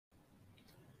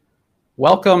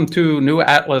Welcome to New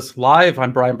Atlas Live.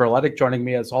 I'm Brian Berletic. Joining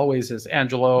me, as always, is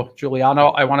Angelo Giuliano.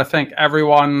 I want to thank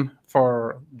everyone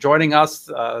for joining us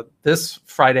this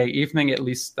Friday evening, at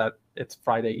least that it's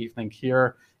Friday evening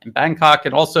here in Bangkok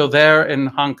and also there in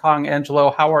Hong Kong.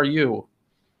 Angelo, how are you?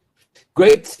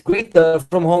 Great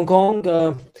from Hong Kong.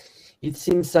 It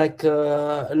seems like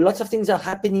lots of things are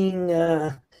happening.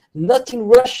 Not in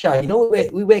Russia. You know,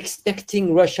 we were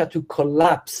expecting Russia to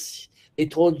collapse. They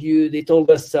told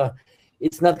us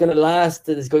it's not going to last.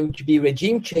 There's going to be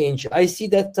regime change. I see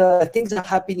that things are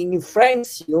happening in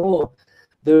France. You know,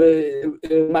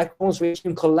 the Macron's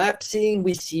regime collapsing.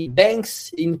 We see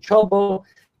banks in trouble.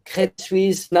 Credit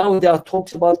Suisse. Now there are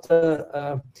talks about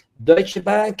Deutsche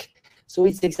Bank. So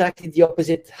it's exactly the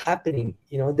opposite happening.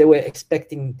 You know,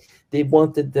 they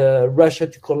wanted Russia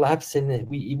to collapse, and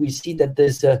we see that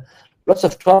there's lots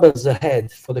of troubles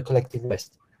ahead for the collective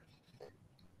West.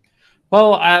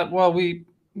 Well,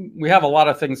 we have a lot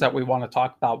of things that we want to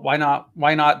talk about. Why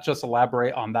not just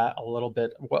elaborate on that a little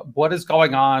bit? What is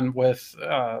going on with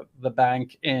the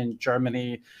bank in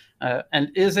Germany, and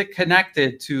is it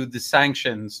connected to the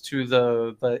sanctions, to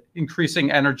the increasing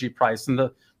energy price, and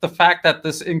the fact that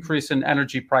this increase in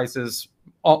energy prices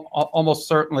almost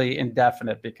certainly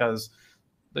indefinite because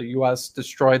the U.S.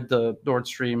 destroyed the Nord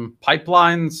Stream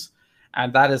pipelines,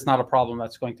 and that is not a problem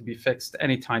that's going to be fixed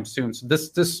anytime soon. So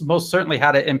this most certainly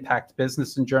had to impact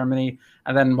business in Germany,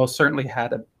 and then most certainly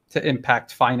had to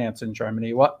impact finance in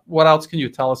Germany. What else can you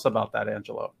tell us about that,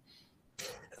 Angelo?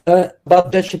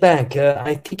 About Deutsche Bank,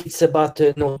 I think it's about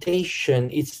the notation.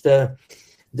 It's the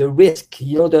risk,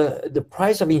 you know, the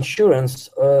price of insurance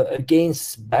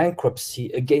against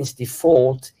bankruptcy, against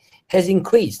default, has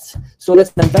increased. So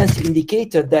that's an advanced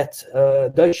indicator that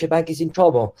Deutsche Bank is in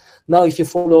trouble. Now, if you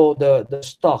follow the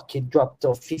stock, it dropped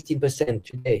 15%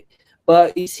 today.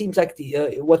 But it seems like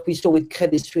what we saw with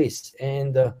Credit Suisse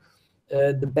and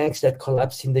the banks that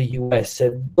collapsed in the US,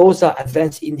 those are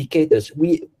advanced indicators.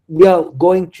 We are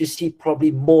going to see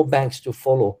probably more banks to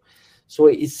follow. So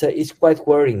it's quite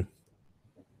worrying.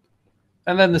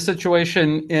 And then the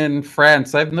situation in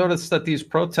France. I've noticed that these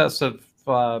protests have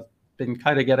been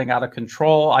kind of getting out of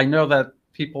control. I know that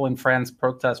people in France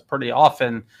protest pretty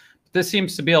often. But this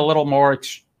seems to be a little more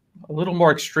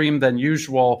extreme than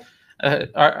usual.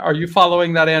 Are you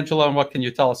following that, Angela? And what can you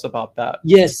tell us about that?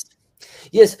 Yes.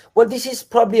 Well, this is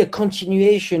probably a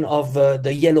continuation of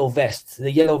the Yellow Vest.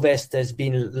 The Yellow Vest has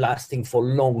been lasting for a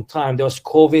long time. There was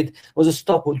COVID, there was a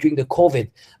stop during the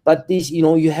COVID. But this, you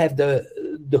know, you have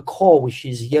the core, which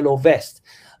is Yellow Vest.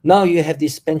 Now you have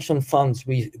these pension funds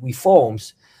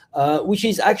reforms, which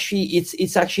is actually,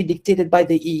 it's actually dictated by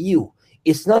the EU.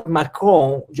 It's not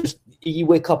Macron, just he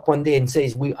wake up one day and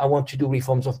says, I want to do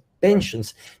reforms of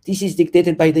pensions. This is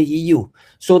dictated by the EU.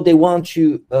 So they want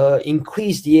to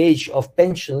increase the age of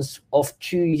pensions of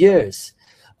 2 years.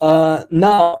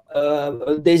 Now,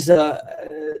 there's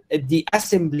the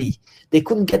assembly, they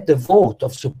couldn't get the vote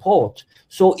of support.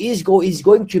 So he's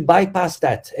going to bypass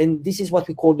that. And this is what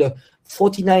we call the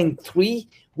 49.3,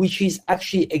 which is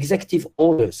actually executive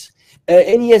orders.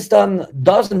 And he has done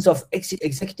dozens of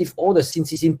executive orders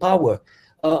since he's in power.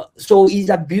 So he's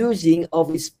abusing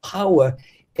of his power.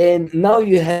 And now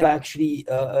you have actually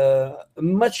a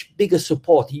much bigger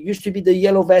support. It used to be the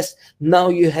Yellow Vest. Now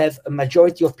you have a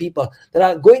majority of people that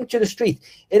are going to the street.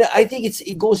 And I think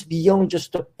it goes beyond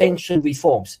just the pension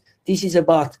reforms. This is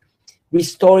about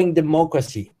restoring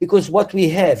democracy. Because what we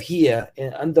have here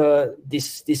under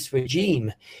this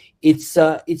regime, it's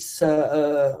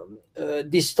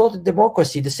distorted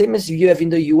democracy, the same as you have in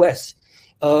the US.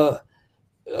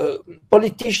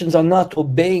 Politicians are not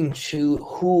obeying to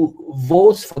who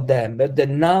votes for them, but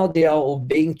then now they are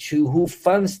obeying to who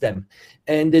funds them.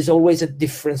 And there's always a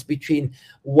difference between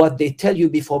what they tell you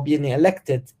before being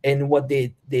elected and what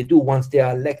they do once they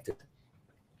are elected.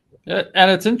 And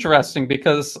it's interesting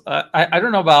because I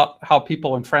don't know about how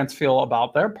people in France feel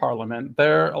about their parliament,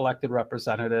 their elected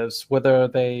representatives, whether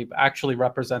they actually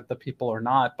represent the people or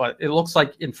not. But it looks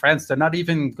like in France, they're not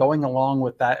even going along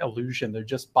with that illusion. They're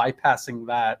just bypassing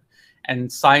that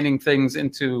and signing things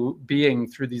into being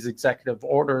through these executive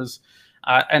orders.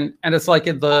 And it's like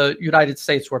in the United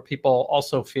States where people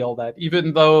also feel that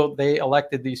even though they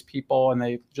elected these people and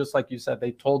they, just like you said,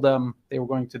 they told them they were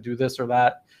going to do this or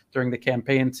that during the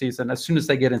campaign season, as soon as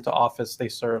they get into office, they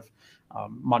serve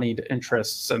moneyed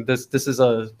interests. And this is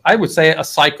I would say, a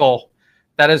cycle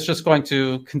that is just going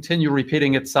to continue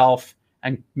repeating itself.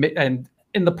 And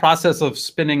in the process of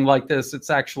spinning like this, it's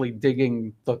actually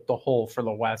digging the hole for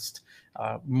the West.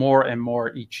 more and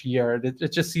more each year.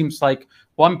 It just seems like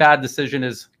one bad decision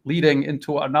is leading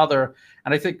into another.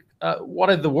 And I think one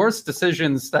of the worst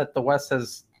decisions that the West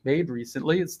has made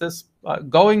recently is this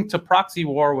going to proxy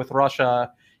war with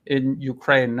Russia in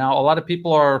Ukraine. Now, a lot of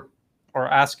people are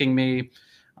asking me,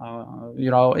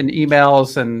 in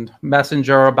emails and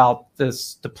Messenger about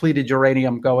this depleted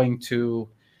uranium going to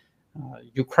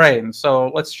Ukraine.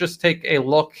 So let's just take a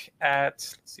look at,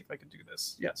 let's see if I can do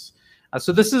this. Yes.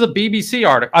 So this is a BBC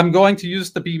article. I'm going to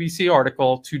use the BBC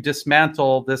article to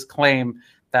dismantle this claim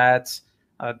that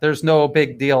there's no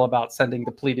big deal about sending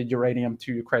depleted uranium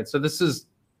to Ukraine. So this is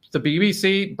the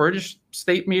BBC, British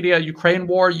state media, Ukraine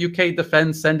war, UK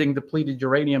defends sending depleted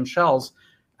uranium shells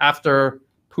after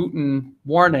Putin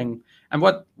warning. And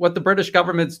what the British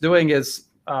government's doing is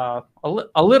a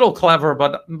little clever,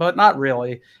 but not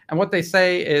really. And what they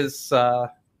say is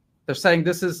they're saying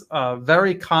this is a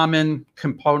very common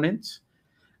component.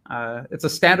 It's a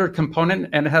standard component,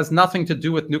 and it has nothing to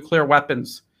do with nuclear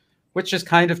weapons, which is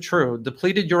kind of true.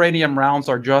 Depleted uranium rounds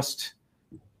are just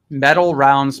metal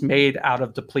rounds made out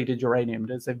of depleted uranium.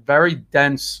 It is a very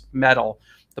dense metal.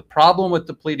 The problem with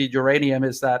depleted uranium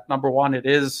is that, number one, it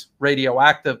is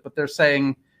radioactive, but they're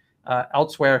saying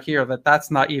elsewhere here that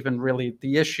that's not even really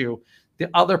the issue. The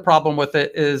other problem with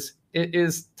it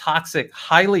is toxic,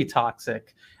 highly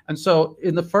toxic. And so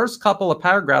in the first couple of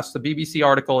paragraphs, the BBC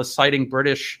article is citing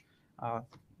British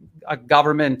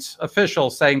government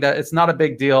officials saying that it's not a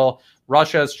big deal.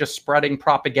 Russia is just spreading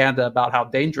propaganda about how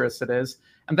dangerous it is.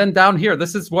 And then down here,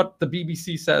 this is what the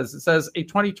BBC says. It says a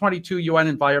 2022 UN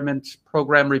Environment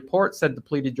Program report said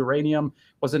depleted uranium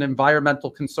was an environmental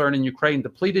concern in Ukraine.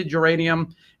 Depleted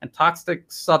uranium and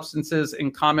toxic substances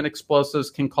in common explosives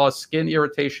can cause skin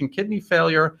irritation, kidney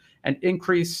failure, and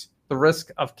increase the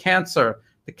risk of cancer.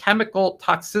 The chemical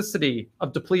toxicity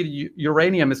of depleted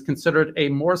uranium is considered a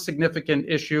more significant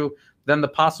issue than the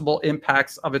possible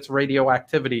impacts of its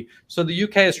radioactivity. So the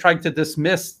UK is trying to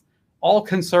dismiss all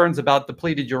concerns about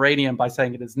depleted uranium by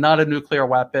saying it is not a nuclear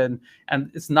weapon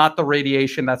and it's not the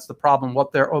radiation that's the problem.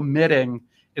 What they're omitting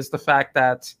is the fact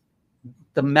that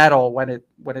the metal, when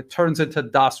it turns into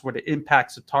dust, when it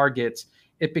impacts the targets,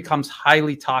 it becomes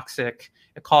highly toxic.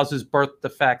 It causes birth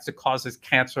defects, it causes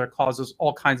cancer, it causes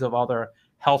all kinds of other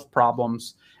health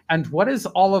problems. And what is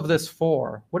all of this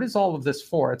for? What is all of this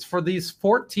for? It's for these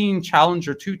 14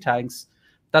 Challenger 2 tanks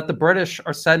that the British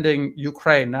are sending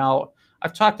Ukraine. Now,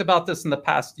 I've talked about this in the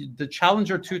past. The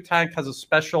Challenger 2 tank has a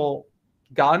special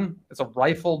gun. It's a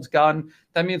rifled gun.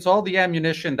 That means all the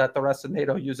ammunition that the rest of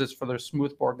NATO uses for their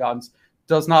smoothbore guns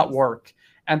does not work.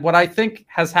 And what I think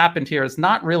has happened here is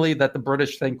not really that the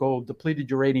British think, oh,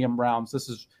 depleted uranium rounds,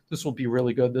 this will be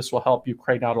really good. This will help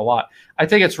Ukraine out a lot. I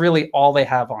think it's really all they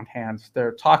have on hand.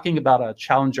 They're talking about a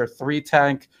Challenger 3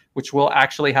 tank, which will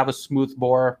actually have a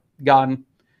smoothbore gun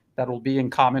that will be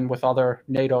in common with other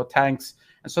NATO tanks.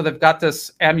 And so they've got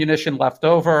this ammunition left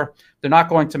over. They're not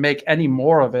going to make any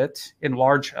more of it in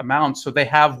large amounts. So they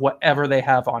have whatever they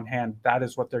have on hand. That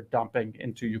is what they're dumping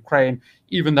into Ukraine,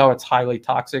 even though it's highly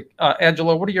toxic.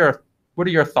 Angelo, what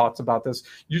are your thoughts about this?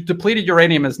 Depleted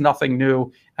uranium is nothing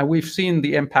new, and we've seen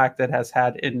the impact it has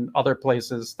had in other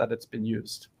places that it's been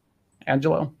used.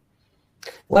 Angelo?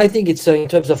 Well, I think it's in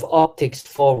terms of optics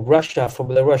for Russia, from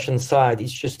the Russian side,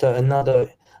 it's just another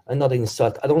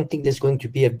insult. I don't think there's going to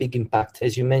be a big impact.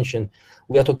 As you mentioned,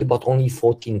 we are talking about only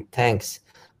 14 tanks,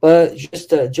 but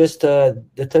just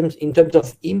in terms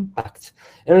of impact.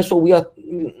 And also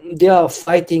they are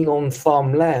fighting on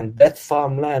farmland. That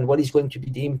farmland, what is going to be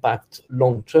the impact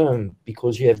long term,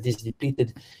 because you have this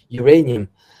depleted uranium.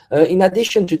 In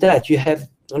addition to that, you have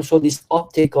also this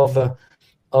optic of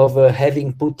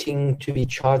having Putin to be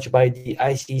charged by the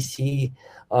ICC.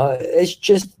 It's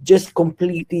just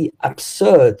completely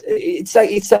absurd. It's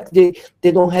like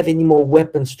they don't have any more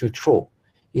weapons to throw,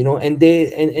 and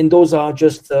those are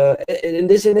just and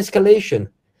there's an escalation.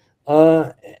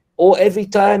 Or every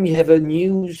time you have a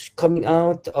news coming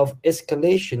out of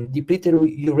escalation, depleted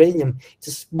uranium, it's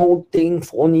a small thing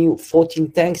for only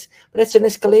 14 tanks, but that's an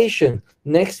escalation.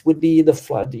 Next would be the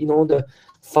flood, the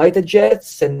fighter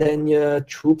jets, and then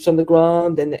troops on the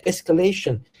ground, and the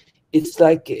escalation. It's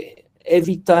like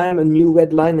every time a new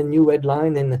red line,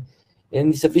 and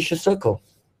it's a vicious circle.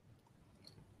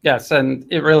 Yes, and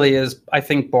it really is, I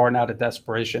think, born out of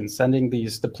desperation, sending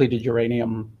these depleted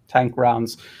uranium tank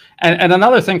rounds. And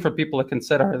another thing for people to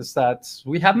consider is that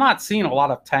we have not seen a lot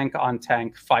of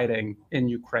tank-on-tank fighting in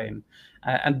Ukraine.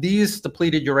 And these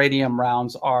depleted uranium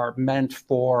rounds are meant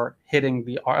for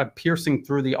hitting piercing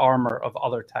through the armor of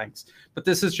other tanks. But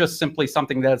this is just simply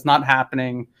something that is not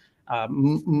happening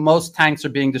Most tanks are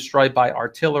being destroyed by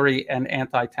artillery and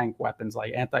anti-tank weapons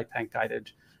like anti-tank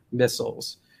guided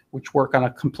missiles, which work on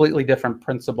a completely different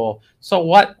principle. So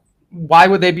why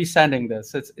would they be sending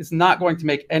this? It's not going to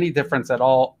make any difference at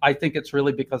all. I think it's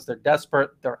really because they're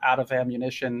desperate. They're out of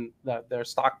ammunition. Their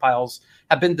stockpiles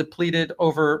have been depleted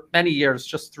over many years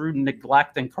just through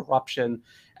neglect and corruption.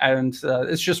 And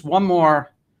it's just one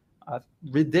more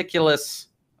ridiculous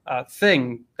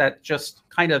thing that just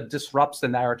kind of disrupts the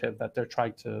narrative that they're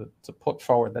trying to put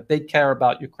forward, that they care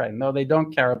about Ukraine. No, they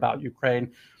don't care about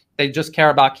Ukraine. They just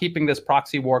care about keeping this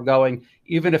proxy war going,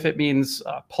 even if it means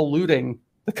polluting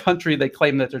the country they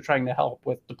claim that they're trying to help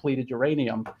with depleted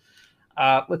uranium.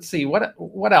 Let's see,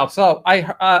 what else? Oh,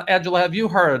 Angela, have you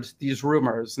heard these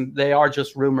rumors? And they are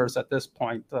just rumors at this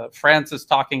point. France is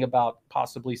talking about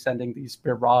possibly sending these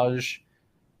Mirage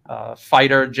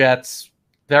fighter jets,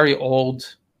 very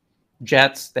old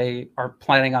jets. They are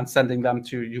planning on sending them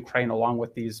to Ukraine along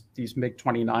with these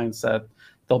MiG-29s that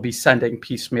they'll be sending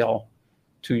piecemeal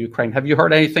to Ukraine. Have you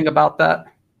heard anything about that?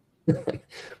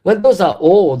 Well, those are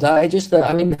old. I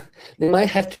mean, they might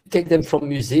have to take them from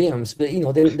museums, but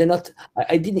they're not.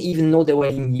 I didn't even know they were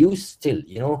in use still.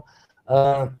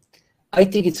 I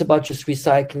think it's about just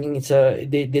recycling.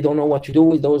 They don't know what to do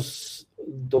with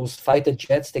those fighter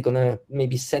jets. They're gonna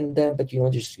maybe send them, but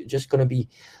just gonna be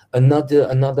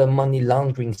another money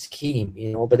laundering scheme.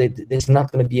 But there's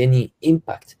not gonna be any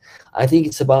impact. I think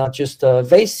it's about just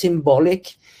very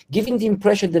symbolic, giving the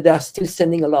impression that they are still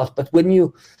sending a lot. But when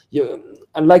you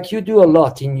and like you do a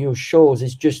lot in your shows,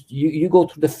 it's just you go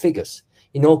through the figures,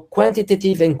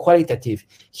 quantitative and qualitative.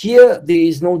 Here there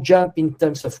is no jump in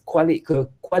terms of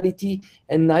quality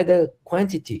and neither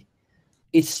quantity.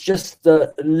 It's just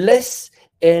less,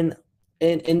 and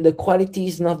the quality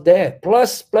is not there.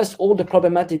 Plus all the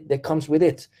problematic that comes with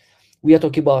it. We are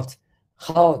talking about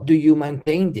how do you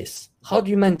maintain this? How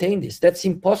do you maintain this? That's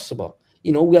impossible.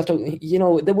 We are talking.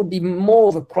 There would be more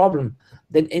of a problem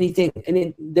than anything,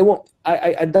 and they won't.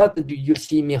 I doubt that you'll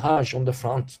see Mirage on the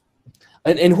front,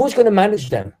 and who's going to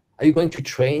manage them? Are you going to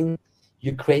train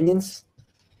Ukrainians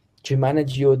to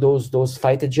manage those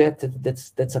fighter jets?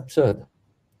 That's absurd.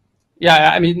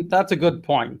 Yeah, I mean, that's a good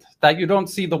point that you don't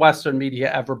see the Western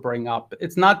media ever bring up.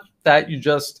 It's not that you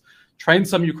just train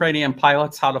some Ukrainian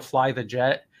pilots how to fly the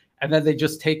jet, and then they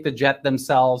just take the jet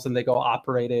themselves and they go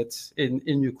operate it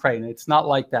in Ukraine. It's not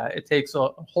like that. It takes a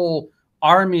whole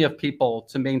army of people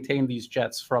to maintain these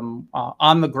jets from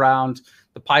on the ground.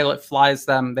 The pilot flies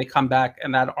them, they come back,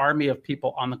 and that army of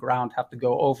people on the ground have to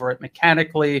go over it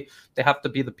mechanically. They have to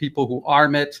be the people who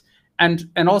arm it.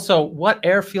 And also, what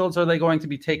airfields are they going to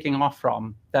be taking off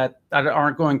from that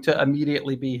aren't going to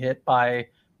immediately be hit by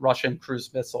Russian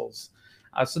cruise missiles?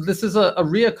 So this is a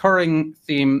reoccurring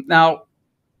theme. Now,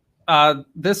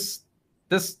 this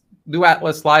New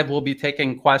Atlas Live will be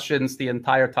taking questions the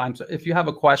entire time. So if you have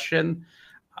a question,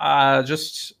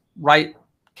 just write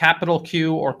capital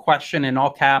Q or question in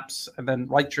all caps, and then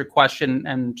write your question,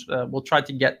 and we'll try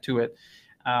to get to it.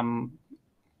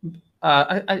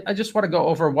 I just want to go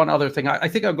over one other thing. I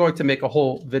think I'm going to make a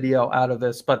whole video out of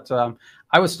this, but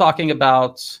I was talking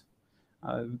about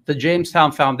the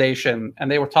Jamestown Foundation, and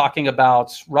they were talking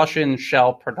about Russian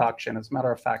shell production. As a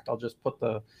matter of fact, I'll just put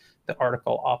the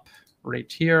article up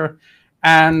right here.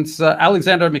 And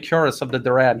Alexander Mikuris of the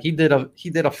Duran, he did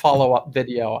a follow-up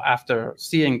video after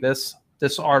seeing this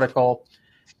article,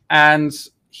 and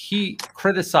he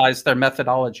criticized their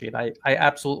methodology, and I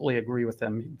absolutely agree with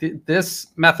him. This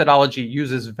methodology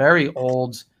uses very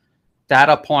old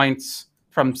data points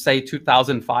from, say,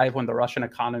 2005, when the Russian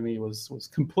economy was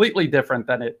completely different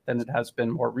than it has been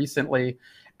more recently.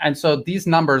 And so these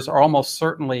numbers are almost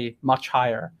certainly much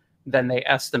higher than they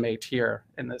estimate here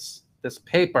in this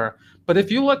paper. But if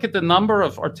you look at the number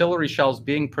of artillery shells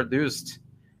being produced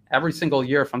every single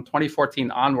year from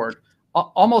 2014 onward,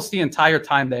 almost the entire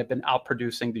time they have been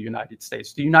outproducing the United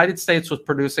States. The United States was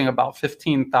producing about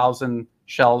 15,000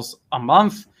 shells a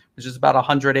month, which is about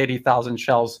 180,000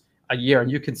 shells a year. And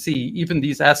you can see even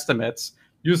these estimates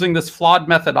using this flawed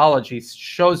methodology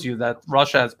shows you that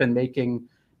Russia has been making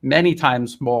many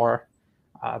times more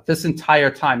this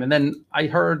entire time. And then I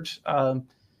heard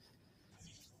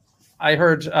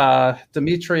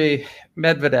Dmitry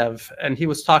Medvedev, and he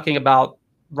was talking about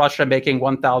Russia making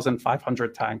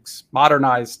 1,500 tanks,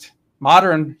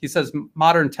 he says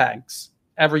modern tanks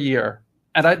every year.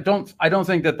 And I don't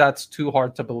think that that's too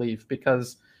hard to believe,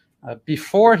 because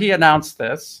before he announced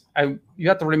this, you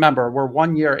have to remember, we're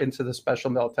 1 year into the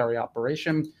special military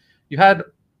operation. You had,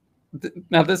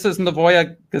 now this is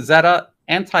Novoya Gazeta,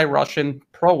 anti-Russian,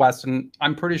 pro-Western.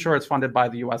 I'm pretty sure it's funded by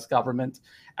the US government.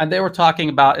 And they were talking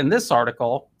about, in this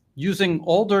article, using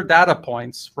older data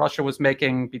points, Russia was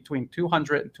making between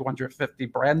 200 and 250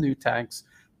 brand new tanks,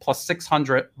 plus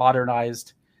 600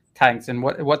 modernized tanks. And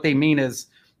what they mean is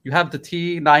you have the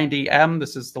T-90M.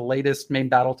 This is the latest main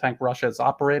battle tank Russia is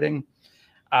operating.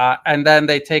 And then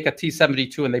they take a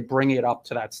T-72 and they bring it up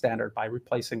to that standard by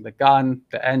replacing the gun,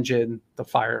 the engine, the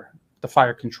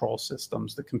fire control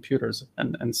systems, the computers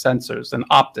and sensors and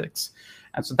optics.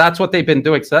 And so that's what they've been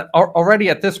doing. So that already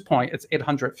at this point, it's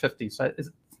 850. So it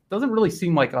doesn't really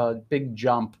seem like a big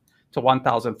jump to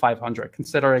 1,500,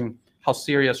 considering how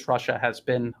serious Russia has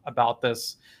been about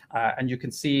this. And you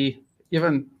can see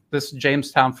even this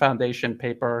Jamestown Foundation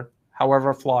paper,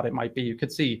 however flawed it might be, you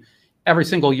could see every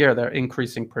single year they're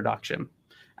increasing production.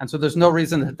 And so there's no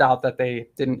reason to doubt that they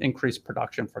didn't increase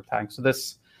production for tanks. So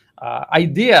this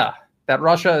idea that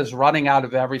Russia is running out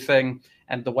of everything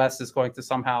and the West is going to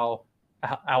somehow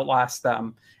outlast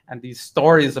them, and these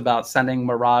stories about sending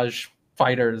Mirage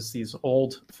fighters, these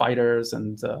old fighters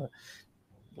and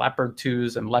Leopard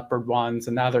 2s and Leopard 1s,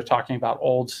 and now they're talking about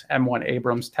old M1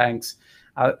 Abrams tanks.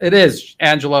 It is,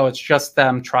 Angelo, it's just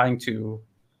them trying to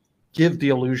give the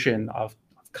illusion of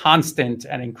constant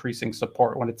and increasing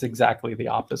support when it's exactly the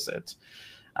opposite.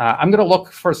 I'm going to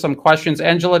look for some questions.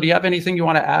 Angela, do you have anything you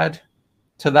want to add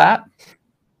to that?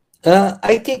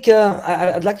 I think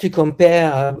I'd like to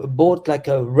compare both like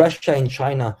Russia and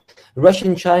China. Russia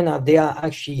and China,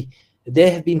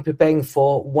 they have been preparing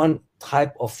for one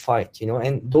type of fight, you know,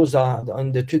 and those are,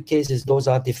 in the two cases, those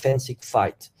are defensive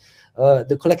fight.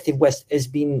 The collective West has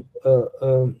been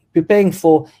preparing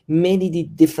for many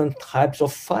different types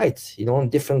of fights, you know, on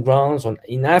different grounds.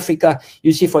 In Africa,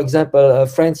 you see, for example,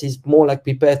 France is more like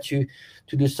prepared to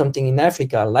do something in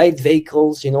Africa, light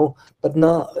vehicles, you know. But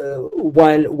now,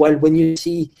 while when you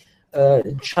see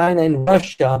China and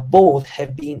Russia, both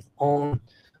have been on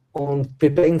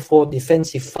preparing for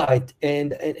defensive fight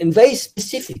and very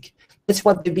specific. That's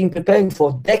what they've been preparing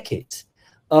for decades.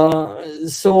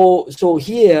 So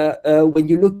here, when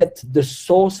you look at the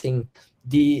sourcing,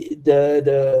 the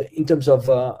in terms of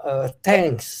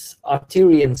tanks,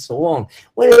 artillery, and so on,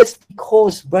 well, it's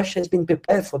because Russia has been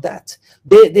prepared for that.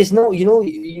 There's no, you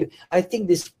know, I think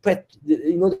this spread,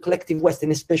 you know, the collective West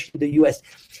and especially the US,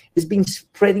 has been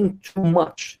spreading too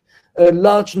much. A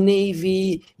large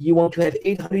navy, you want to have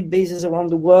 800 bases around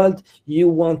the world, you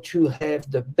want to have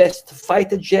the best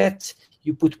fighter jet,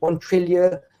 you put 1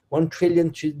 trillion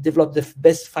to develop the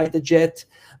best fighter jet,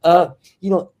 you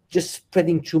know, just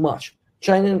spreading too much.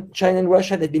 China and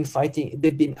Russia, they've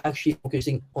been actually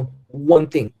focusing on one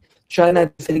thing. China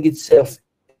defending itself,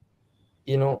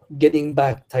 you know, getting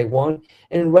back Taiwan,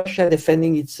 and Russia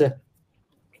defending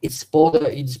its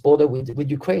border with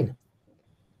Ukraine.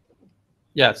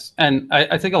 Yes, and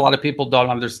I think a lot of people don't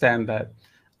understand that,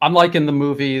 unlike in the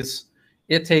movies,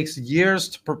 it takes years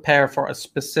to prepare for a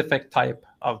specific type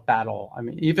of battle. I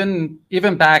mean,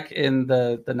 even back in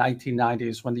the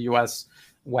 1990s, when the U.S.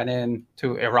 went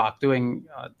into Iraq doing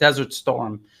Desert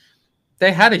Storm,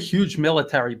 they had a huge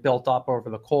military built up over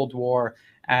the Cold War,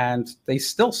 and they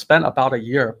still spent about a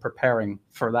year preparing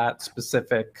for that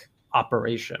specific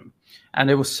operation. And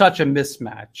it was such a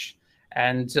mismatch.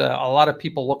 And a lot of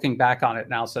people looking back on it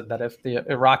now said that if the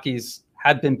Iraqis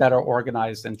had been better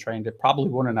organized and trained, it probably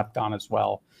wouldn't have gone as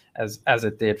well as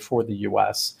it did for the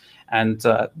U.S. And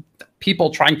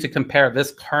people trying to compare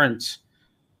this current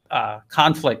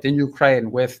conflict in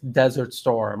Ukraine with Desert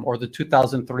Storm or the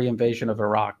 2003 invasion of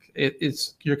Iraq,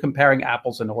 you're comparing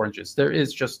apples and oranges. There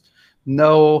is just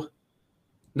no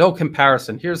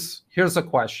comparison. Here's a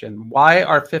question: why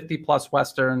are 50+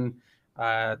 Western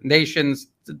nations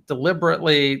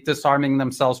deliberately disarming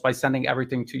themselves by sending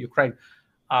everything to Ukraine?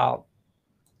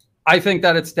 I think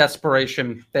that it's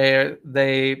desperation.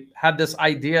 They had this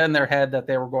idea in their head that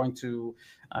they were going to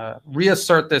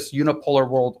reassert this unipolar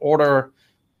world order,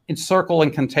 encircle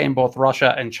and contain both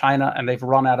Russia and China, and they've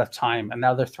run out of time. And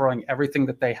now they're throwing everything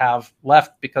that they have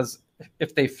left, because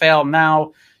if they fail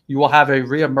now, you will have a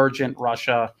reemergent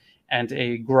Russia and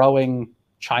a growing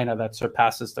China that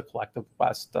surpasses the collective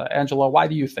West. Angela, why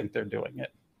do you think they're doing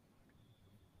it?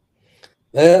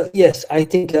 Yes, I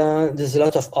think there's a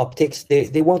lot of optics.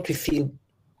 They want to feel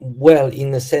well,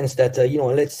 in the sense that, you know,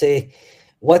 let's say,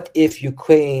 what if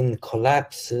Ukraine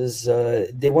collapses?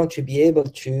 They want to be able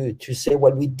to say,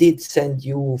 well, we did send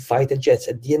you fighter jets.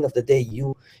 At the end of the day,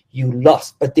 you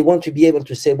lost. But they want to be able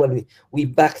to say, well, we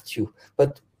backed you.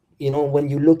 But, you know, when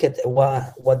you look at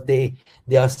what they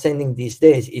are sending these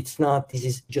days, it's not. This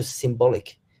is just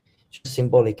symbolic. Just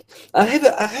symbolic. I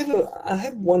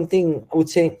have one thing I would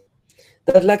say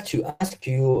that I'd like to ask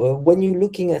you. When you're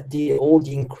looking at all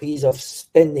the increase of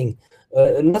spending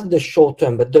not the short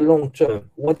term, but the long term,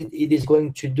 what it is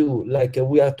going to do. Like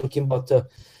we are talking about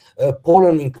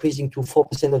Poland increasing to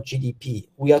 4% of GDP.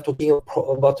 We are talking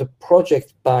about a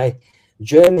project by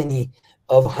Germany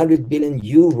of 100 billion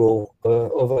euro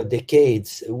over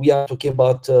decades. We are talking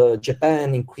about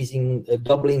Japan increasing,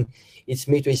 doubling its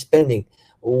military spending.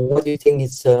 What do you think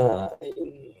is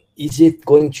it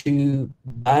going to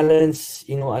balance?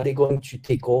 Are they going to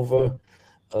take over?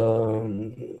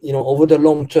 Over the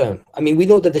long term. I mean, we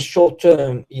know that the short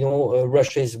term,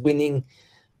 Russia is winning.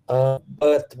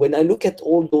 But when I look at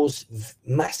all those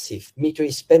massive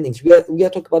military spendings, we are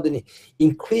talking about the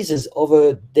increases over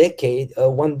a decade,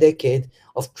 1 decade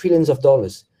of trillions of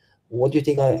dollars. What do you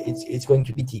think it's going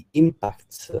to be the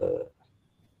impact?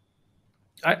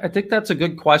 I think that's a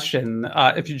good question.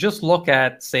 If you just look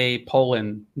at, say,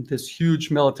 Poland, this huge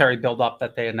military buildup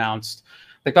that they announced,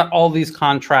 they've got all these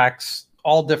contracts,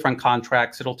 all different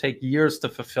contracts. It'll take years to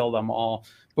fulfill them all.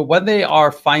 But when they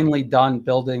are finally done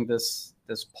building this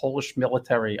Polish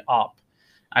military up,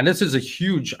 and this is a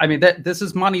huge, I mean, this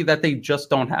is money that they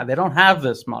just don't have. They don't have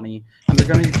this money, and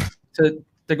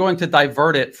they're going to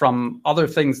divert it from other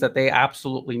things that they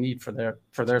absolutely need for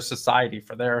their society,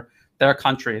 for their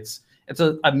country. It's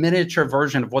a miniature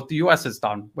version of what the U.S. has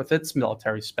done with its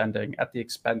military spending at the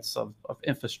expense of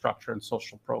infrastructure and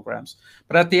social programs.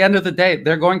 But at the end of the day,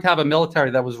 they're going to have a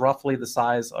military that was roughly the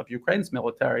size of Ukraine's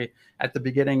military at the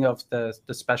beginning of the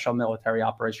special military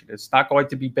operation. It's not going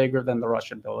to be bigger than the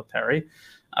Russian military.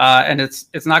 And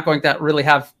it's not going to really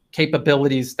have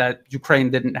capabilities that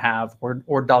Ukraine didn't have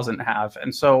or doesn't have.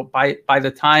 And so by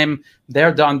the time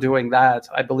they're done doing that,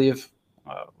 I believe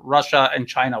Russia and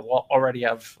China will already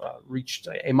have reached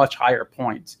a much higher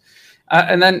point.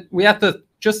 And then we have to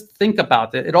just think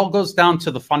about it. It all goes down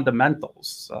to the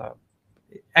fundamentals.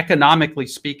 Economically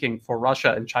speaking, for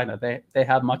Russia and China, they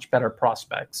have much better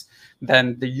prospects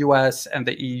than the US and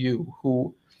the EU,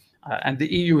 and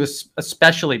the EU is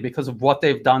especially because of what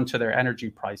they've done to their energy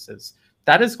prices.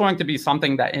 That is going to be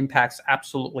something that impacts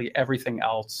absolutely everything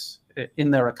else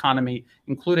in their economy,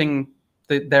 including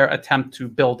their attempt to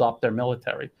build up their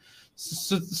military.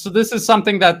 So this is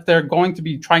something that they're going to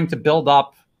be trying to build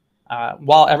up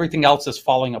while everything else is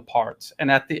falling apart. And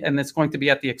it's going to be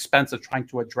at the expense of trying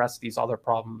to address these other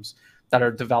problems that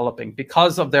are developing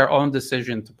because of their own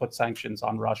decision to put sanctions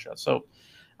on Russia. So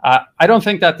I don't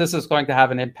think that this is going to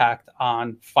have an impact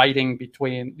on fighting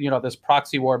between, this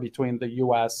proxy war between the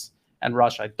US and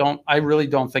Russia. I really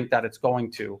don't think that it's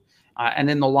going to. And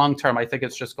in the long term, I think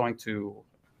it's just going to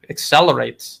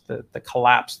accelerate the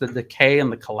collapse, the decay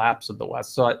and the collapse of the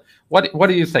West. So what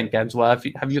do you think, Angela?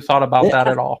 Have you thought about that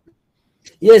at all?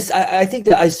 Yes, I think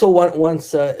that I saw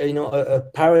once a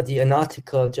parody, an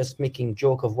article just making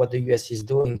joke of what the US is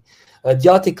doing. The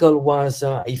article was,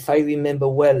 if I remember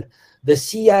well, the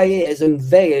CIA has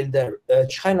unveiled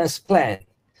China's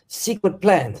secret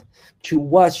plan to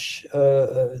wait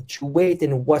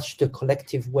and watch the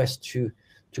collective West to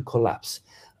collapse.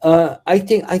 I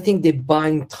think they're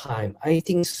buying time. I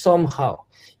think somehow,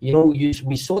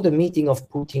 we saw the meeting of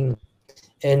Putin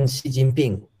and Xi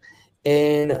Jinping,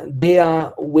 and they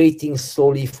are waiting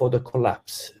slowly for the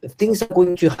collapse. Things are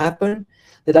going to happen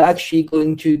that are actually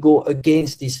going to go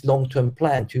against this long-term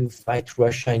plan to fight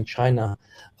Russia and China,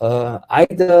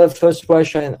 either first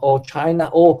Russia or China,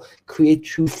 or create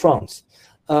two fronts.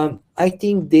 I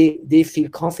think they feel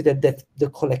confident that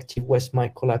the collective West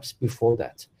might collapse before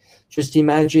that. Just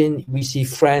imagine, we see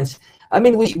France. I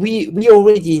mean, we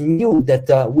already knew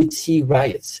that we'd see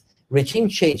riots, regime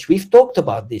change. We've talked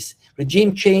about this.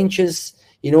 Regime changes,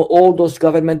 all those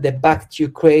governments that backed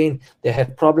Ukraine, they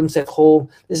have problems at home.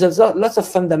 There's lots of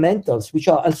fundamentals which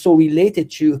are also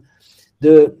related to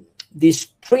this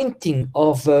printing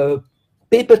of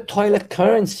paper toilet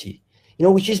currency,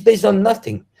 which is based on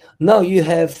nothing. Now you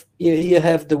have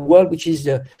the world which is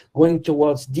going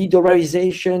towards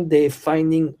de-dollarization. They're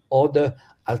finding other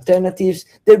alternatives.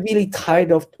 They're really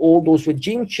tired of all those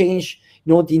regime change,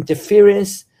 the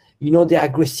interference, the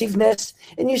aggressiveness.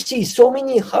 And you see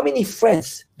how many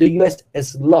friends the US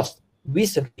has lost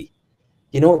recently.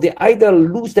 They either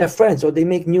lose their friends or they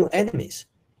make new enemies.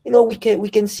 We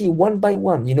can see one by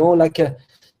one, like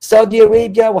Saudi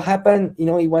Arabia, what happened,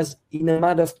 it was in a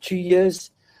matter of 2 years.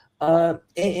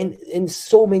 And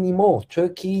so many more.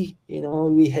 Turkey,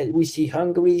 we see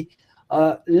Hungary,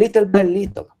 little by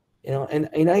little,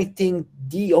 and I think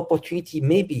the opportunity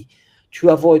maybe to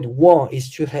avoid war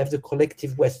is to have the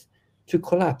collective West to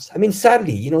collapse. I mean,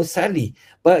 sadly,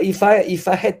 but if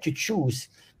I had to choose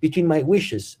between my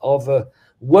wishes of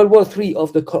World War III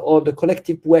or the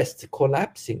collective West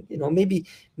collapsing,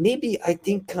 maybe I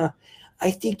think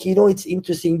I think, you know, it's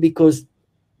interesting because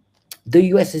the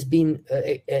US has been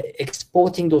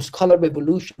exporting those color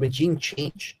revolution, regime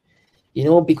change, you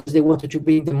know, because they wanted to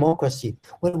bring democracy.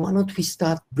 Well, why don't we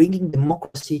start bringing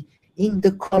democracy in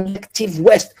the collective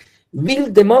West?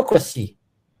 Real democracy.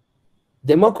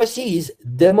 Democracy is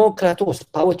demokratos,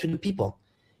 power to the people.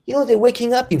 You know, they're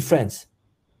waking up in France.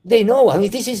 They know, I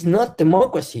mean, this is not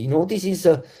democracy. You know, this is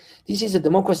a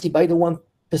democracy by the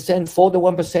 1%, for the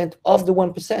 1%, of the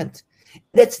 1%.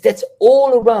 That's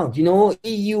all around. You know,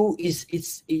 EU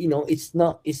it's you know, it's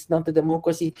not a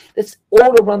democracy. That's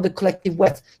all around the collective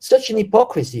West. Such an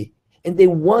hypocrisy, and they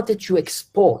wanted to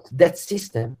export that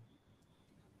system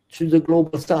to the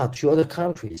global south, to other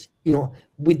countries. You know,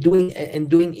 with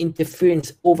doing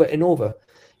interference over and over.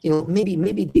 You know, maybe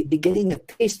they're getting a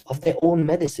taste of their own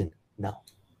medicine now.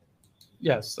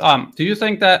 Yes. Do you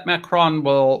think that Macron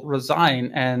will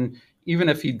resign? And even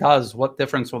if he does, what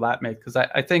difference will that make? Because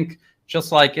I think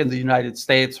just like in the United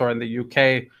States or in the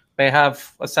UK, they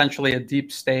have essentially a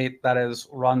deep state that is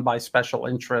run by special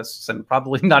interests, and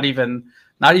probably not even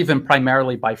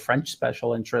primarily by French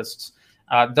special interests.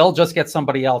 They'll just get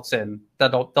somebody else in.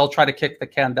 They'll try to kick the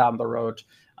can down the road.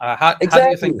 How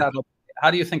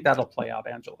do you think that'll play out,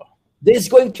 Angelo? There's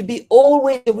going to be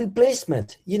always a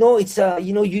replacement. You know, it's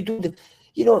you know, you do the,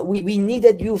 you know, we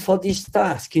needed you for this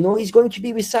task. You know, it's going to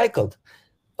be recycled.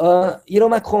 You know,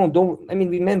 Macron,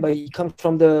 remember, he comes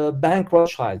from the bank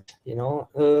Rothschild. You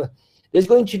know, there's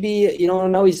going to be, you know,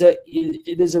 now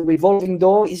there's a revolving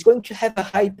door. He's going to have a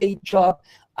high-paid job.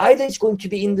 Either it's going to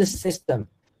be in the system.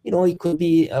 You know, it could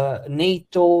be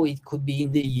NATO, it could be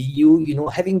in the EU, you know,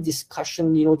 having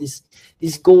discussion, you know, this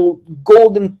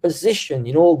golden position,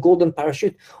 you know, golden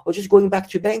parachute, or just going back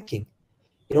to banking,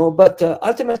 you know. But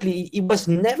ultimately, he was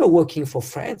never working for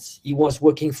France. He was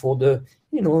working for the,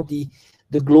 you know, the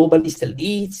globalist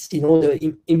elites, you know,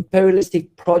 the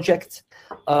imperialistic project.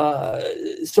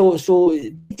 So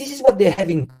this is what they have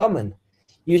in common.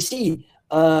 You see,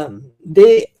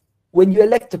 when you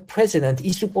elect a president,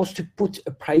 he's supposed to put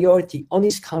a priority on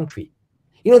his country.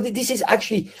 You know, this is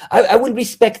actually, I will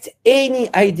respect any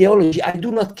ideology. I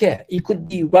do not care. It could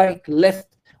be right,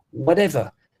 left,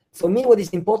 whatever. For me, what is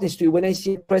important is to, when I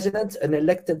see a president, an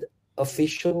elected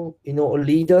official, you know, a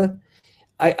leader,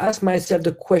 I ask myself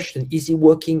the question, is he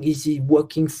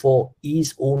working for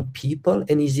his own people?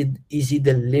 And is he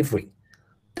delivering?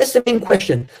 That's the main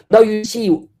question. Now you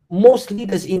see most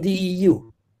leaders in the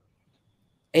EU,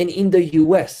 and in the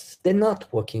US, they're not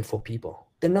working for people.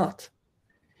 They're not.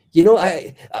 You know,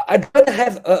 I'd rather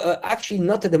have actually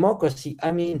not a democracy.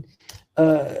 I mean,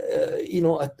 you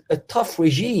know, a tough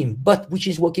regime, but which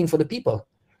is working for the people,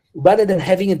 rather than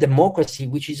having a democracy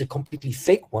which is a completely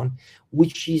fake one,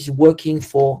 which is working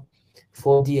for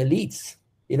the elites.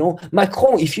 You know,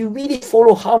 Macron, if you really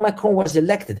follow how Macron was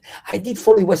elected, I did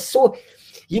follow. It was so,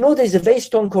 you know, there's a very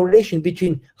strong correlation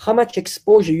between how much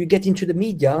exposure you get into the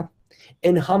media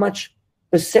and how much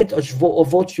percentage of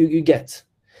votes you get.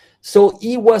 So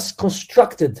he was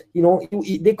constructed, you know,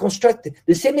 they constructed,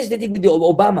 the same as they did with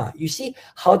Obama. You see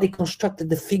how they constructed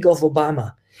the figure of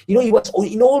Obama. You know, he was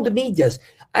in all the medias.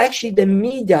 Actually, the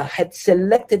media had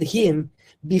selected him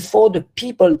before the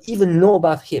people even know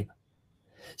about him.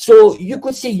 So you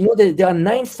could see, you know, there are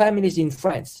 9 families in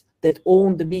France that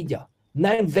own the media,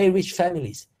 9 very rich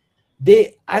families.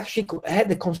 They actually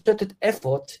had a concerted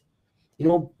effort, you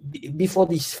know, before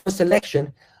this first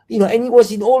election, you know, and he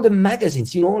was in all the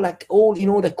magazines, you know, like all, you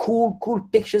know, the cool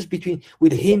pictures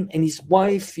with him and his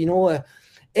wife, you know,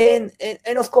 and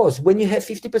of course, when you have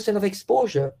 50% of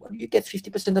exposure, well, you get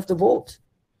 50% of the vote.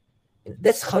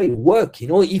 That's how it works, you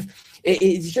know. If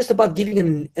it's just about giving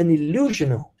an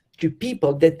illusion to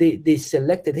people that they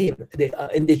selected him,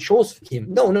 and they chose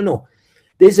him. No.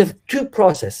 There's a 2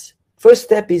 process. First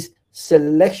step is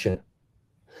selection.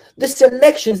 The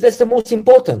selections, that's the most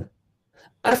important.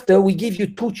 After, we give you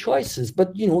 2 choices,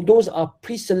 but you know, those are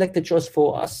pre-selected choices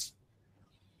for us.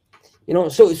 You know,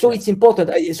 so it's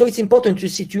important. So it's important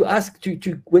to ask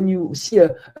when you see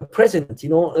a president, you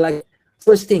know, like,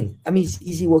 first thing, I mean,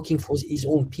 is he working for his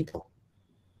own people?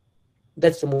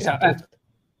 That's the most important.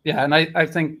 And I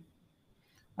think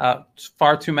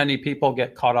far too many people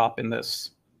get caught up in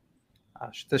this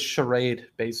charade.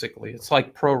 Basically, it's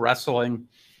like pro wrestling.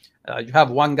 You have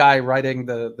one guy writing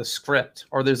the script,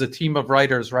 or there's a team of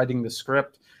writers writing the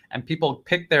script, and people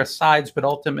pick their sides, but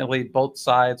ultimately both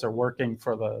sides are working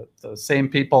for the same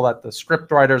people that the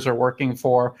script writers are working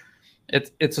for.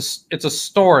 It's a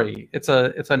story. It's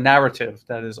a narrative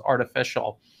that is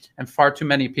artificial, and far too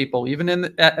many people, even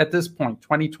at this point,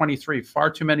 2023, far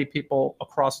too many people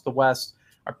across the West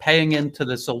are paying into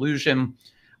this illusion.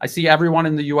 I see everyone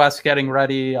in the U.S. getting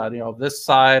ready, you know, this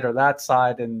side or that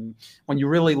side. And when you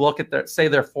really look at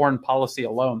their foreign policy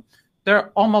alone, they're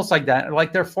almost identical.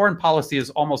 Like their foreign policy is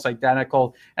almost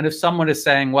identical. And if someone is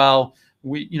saying, well,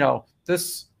 you know,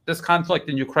 this conflict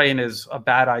in Ukraine is a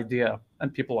bad idea,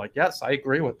 and people are like, yes, I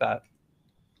agree with that.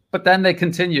 But then they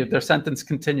continue, their sentence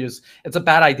continues. It's a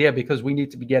bad idea because we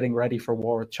need to be getting ready for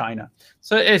war with China.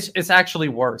 So it's actually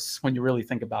worse when you really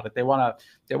think about it. They want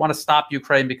to stop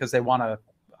Ukraine because they want to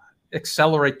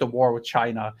accelerate the war with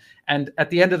China. And at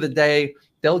the end of the day,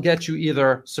 they'll get you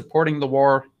either supporting the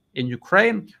war in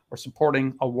Ukraine or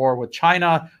supporting a war with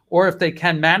China, or if they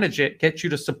can manage it, get you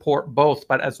to support both.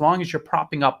 But as long as you're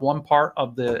propping up one part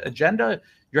of the agenda,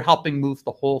 you're helping move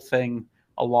the whole thing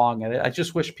along. And I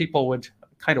just wish people would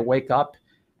kind of wake up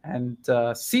and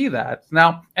see that.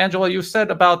 Now, Angela, you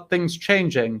said about things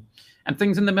changing, and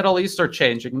things in the Middle East are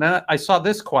changing. Then I saw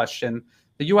this question.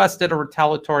 The U.S. did a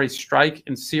retaliatory strike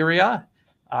in Syria.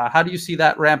 How do you see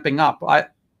that ramping up?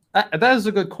 That is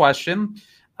a good question.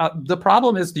 The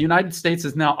problem is the United States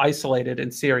is now isolated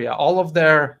in Syria. All of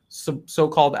their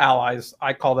so-called allies,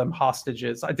 I call them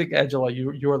hostages. I think, Angela,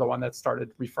 you were the one that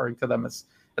started referring to them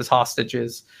as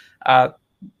hostages.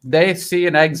 They see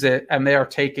an exit and they are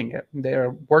taking it. They're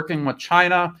working with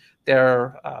China.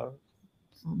 They're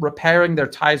repairing their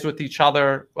ties with each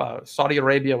other. Saudi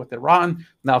Arabia with Iran,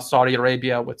 now Saudi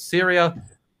Arabia with Syria.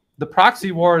 The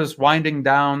proxy war is winding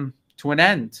down to an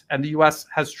end, and the U.S.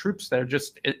 has troops there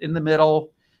just in the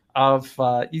middle of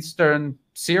eastern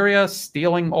Syria,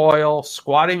 stealing oil,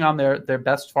 squatting on their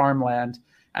best farmland,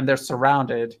 and they're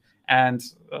surrounded. And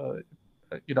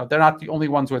you know, they're not the only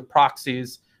ones with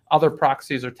proxies. Other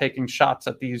proxies are taking shots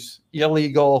at these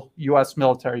illegal U.S.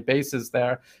 military bases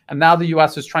there. And now the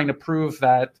U.S. is trying to prove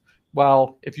that,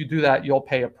 well, if you do that, you'll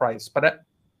pay a price. But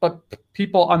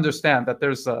people understand that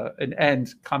there's an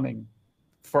end coming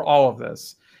for all of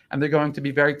this. And they're going to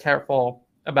be very careful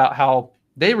about how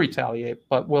they retaliate.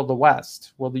 But will the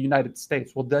West, will the United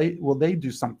States, will they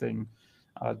do something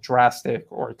drastic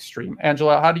or extreme?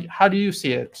 Angela, how do you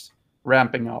see it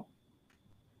ramping up?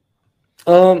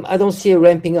 I don't see it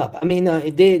ramping up. I mean,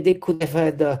 they could have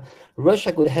had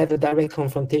Russia could have a direct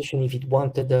confrontation if it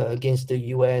wanted against the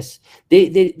US.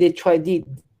 They tried it.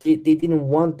 They didn't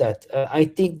want that. I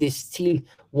think they still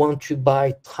want to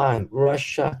buy time.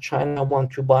 Russia, China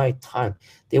want to buy time.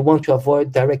 They want to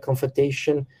avoid direct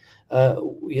confrontation.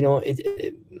 You know,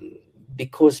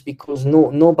 because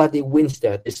nobody wins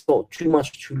there. There's not too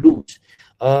much to lose.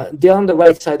 They're on the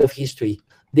right side of history.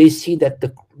 They see that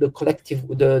the collective,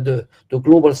 the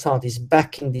global south is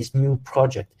backing this new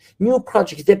project. New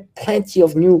projects, there are plenty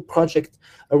of new projects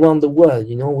around the world.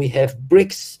 You know, we have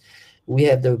BRICS, we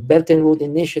have the Belt and Road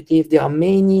Initiative. There are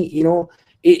many, you know,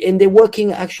 and they're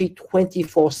working actually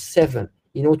 24/7,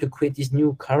 you know, to create this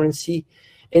new currency.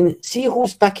 And see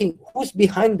who's backing, who's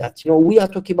behind that. You know, we are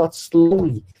talking about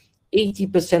slowly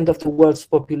 80% of the world's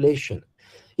population.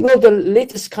 You know, the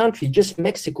latest country, just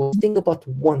Mexico, think about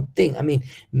one thing. I mean,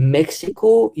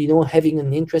 Mexico, you know, having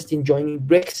an interest in joining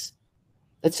BRICS,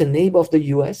 that's a neighbor of the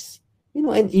US, you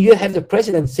know, and you have the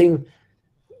president saying,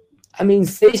 I mean,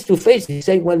 face to face, he's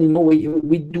saying, well, you know,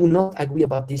 we do not agree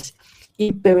about this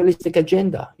imperialistic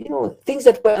agenda. You know, things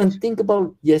that were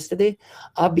unthinkable yesterday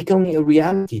are becoming a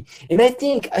reality. And I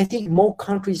think more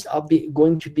countries are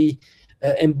going to be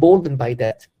emboldened by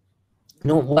that.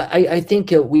 No, I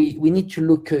think we need to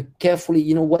look carefully.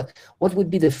 You know, what would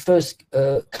be the first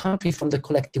country from the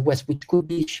collective West which could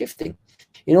be shifting?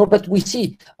 You know, but we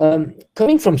see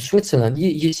coming from Switzerland.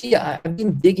 You see, I've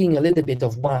been digging a little bit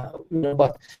of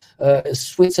about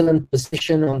Switzerland's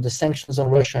position on the sanctions on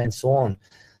Russia and so on.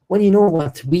 Well, you know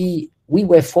what, we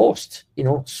were forced. You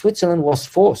know, Switzerland was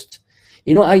forced.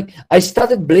 You know, I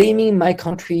started blaming my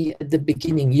country at the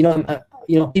beginning. You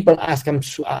know, people ask, I'm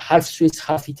half Swiss,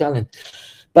 half Italian,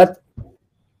 but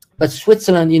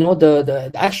Switzerland, you know,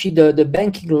 actually the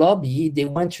banking lobby, they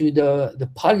went to the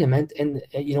parliament and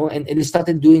you know, and they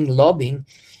started doing lobbying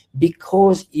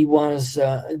because it was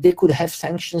they could have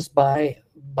sanctions by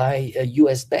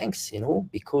US banks, you know,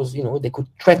 because you know they could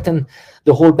threaten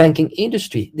the whole banking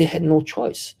industry. They had no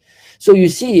choice. So you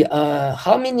see,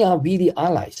 how many are really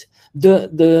allies?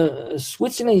 The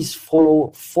Switzerland is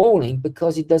falling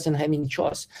because it doesn't have any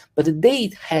choice. But the day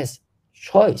it has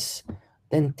choice,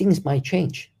 then things might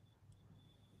change.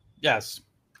 Yes,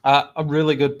 a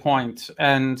really good point.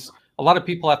 And a lot of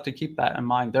people have to keep that in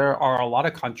mind. There are a lot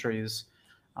of countries,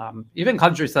 even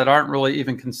countries that aren't really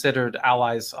even considered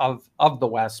allies of the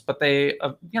West, but they,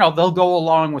 you know, they'll go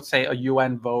along with, say, a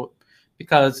UN vote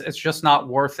because it's just not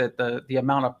worth it. The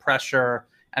amount of pressure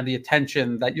and the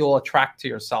attention that you'll attract to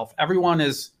yourself. Everyone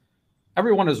is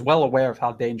everyone is well aware of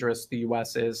how dangerous the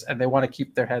U.S. is, and they want to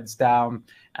keep their heads down,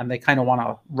 and they kind of want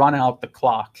to run out the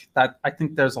clock. That I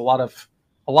think there's a lot of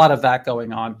that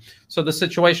going on. So the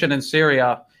situation in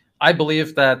Syria, I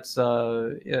believe that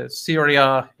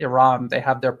Syria, Iran, they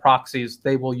have their proxies.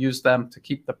 They will use them to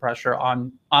keep the pressure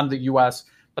on the U.S.,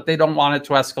 but they don't want it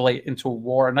to escalate into a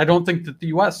war. And I don't think that the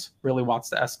U.S. really wants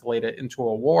to escalate it into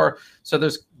a war. So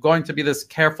there's going to be this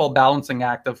careful balancing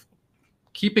act of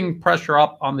keeping pressure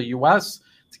up on the U.S.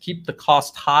 to keep the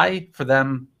cost high for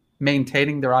them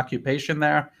maintaining their occupation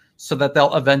there so that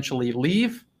they'll eventually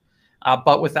leave,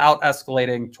 but without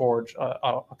escalating towards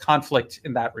a conflict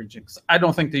in that region. I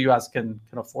don't think the U.S. can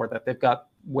afford that. They've got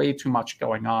way too much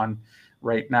going on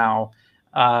right now.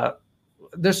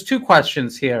 There's two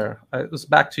questions here. This is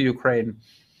back to Ukraine.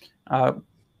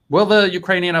 Will the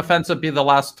Ukrainian offensive be the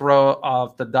last throw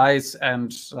of the dice,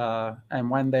 and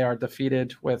when they are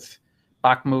defeated with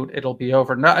Bakhmut, it'll be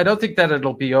over? No, I don't think that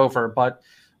it'll be over, but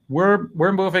we're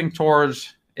moving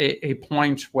towards a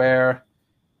point where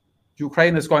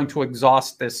Ukraine is going to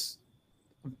exhaust this,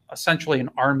 essentially an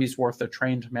army's worth of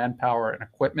trained manpower and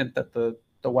equipment that the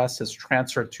West has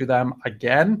transferred to them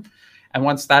again. And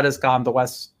once that is gone, the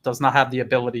West does not have the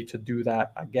ability to do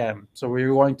that again. So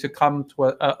we're going to come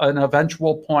to an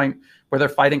eventual point where their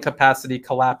fighting capacity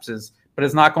collapses. But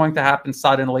it's not going to happen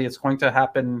suddenly. It's going to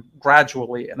happen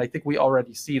gradually. And I think we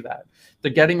already see that.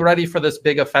 They're getting ready for this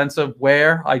big offensive.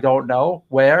 Where? I don't know.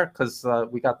 Where? Because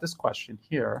we got this question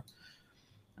here.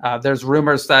 There's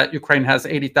rumors that Ukraine has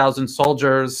 80,000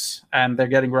 soldiers, and they're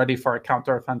getting ready for a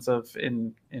counteroffensive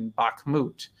in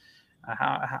Bakhmut.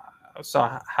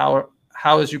 So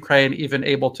how is Ukraine even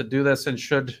able to do this? And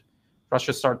should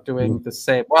Russia start doing the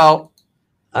same? Well,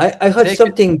 I heard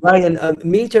something, Brian.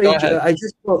 Military. I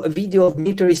just saw a video of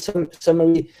military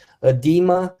summary.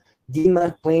 DIMA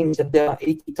claims that there are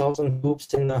 80,000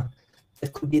 troops, and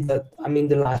that could be the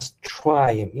last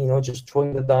try. Just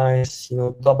throwing the dice.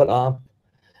 Double up.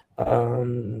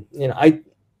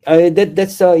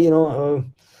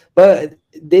 But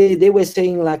they were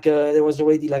saying like there was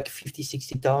already like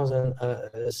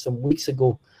 50,000-60,000 some weeks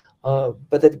ago.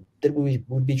 But that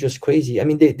would be just crazy. I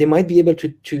mean, they might be able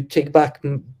to take back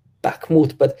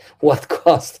Bakhmut, but what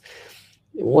cost?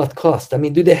 What cost? I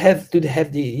mean, do they have the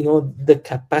the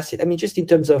capacity? I mean, just in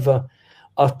terms of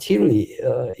artillery,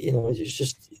 it's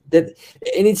just that.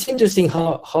 And it's interesting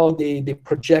how they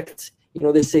project.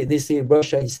 They say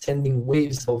Russia is sending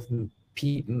waves of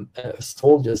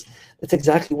soldiers. That's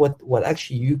exactly what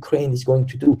actually Ukraine is going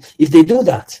to do if they do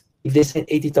that. If they send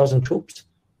 80,000 troops.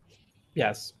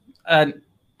 Yes. And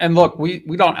look, we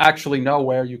don't actually know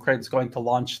where Ukraine's going to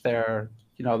launch their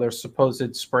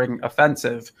supposed spring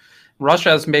offensive. Russia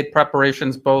has made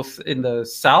preparations both in the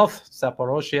south,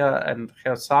 Zaporozhye and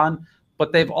Kherson,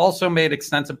 but they've also made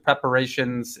extensive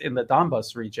preparations in the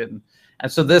Donbas region.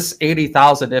 And so this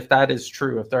 80,000, if that is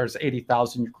true, if there's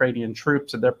 80,000 Ukrainian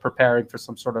troops and they're preparing for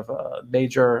some sort of a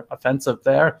major offensive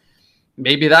there,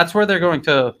 maybe that's where they're going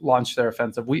to launch their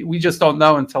offensive. We just don't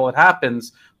know until it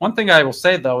happens. One thing I will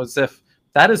say, though, is if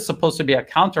that is supposed to be a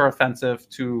counteroffensive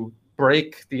to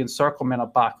break the encirclement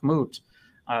of Bakhmut,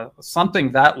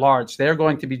 something that large, they're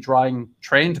going to be drawing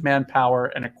trained manpower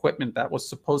and equipment that was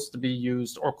supposed to be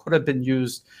used or could have been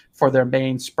used for their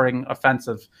main spring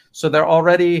offensive. So they're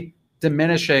already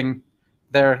diminishing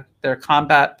their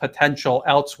combat potential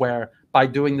elsewhere by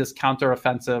doing this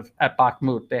counteroffensive at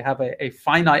Bakhmut. They have a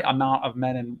finite amount of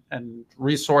men and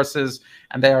resources,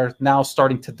 and they are now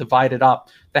starting to divide it up.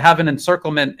 They have an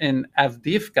encirclement in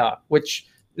Avdiivka, which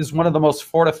is one of the most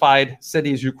fortified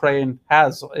cities Ukraine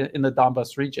has in the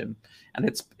Donbas region. And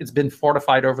it's been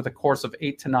fortified over the course of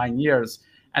 8 to 9 years.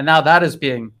 And now that is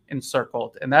being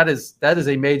encircled. And that is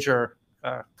a major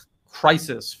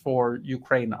crisis for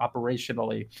Ukraine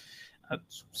operationally.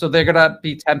 So they're going to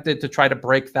be tempted to try to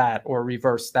break that or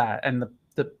reverse that. And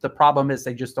the problem is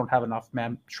they just don't have enough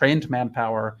trained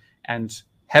manpower and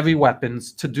heavy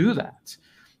weapons to do that.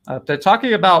 They're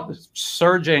talking about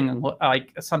surging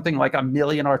like something like 1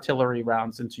 million artillery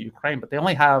rounds into Ukraine, but they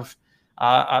only have,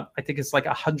 I think it's like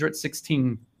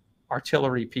 116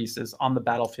 artillery pieces on the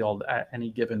battlefield at any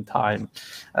given time,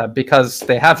 because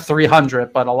they have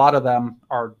 300, but a lot of them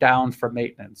are down for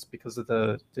maintenance because of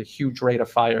the huge rate of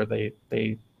fire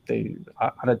they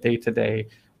on a day-to-day,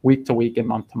 week-to-week, and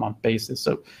month-to-month basis.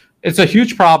 So it's a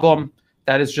huge problem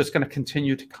that is just going to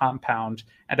continue to compound.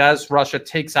 And as Russia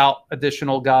takes out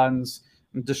additional guns,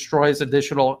 destroys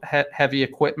additional heavy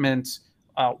equipment,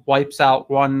 wipes out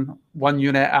one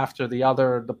unit after the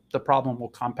other, the problem will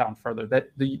compound further. That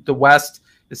the West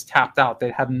is tapped out.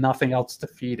 They have nothing else to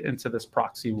feed into this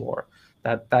proxy war.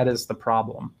 That is the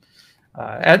problem.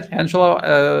 Angelo,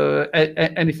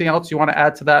 anything else you want to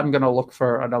add to that? I'm going to look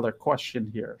for another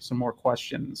question here, some more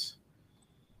questions.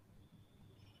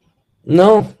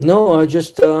 No, I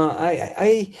just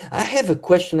I have a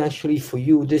question actually for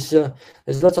you. There's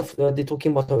lots of they're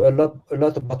talking about a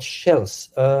lot about shells,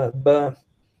 but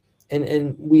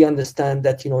and we understand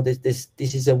that this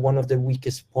is one of the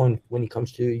weakest point when it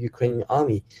comes to Ukrainian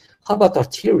army. How about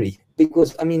artillery?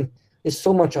 Because I mean, there's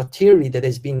so much artillery that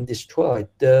has been destroyed.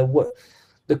 The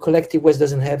collective West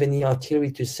doesn't have any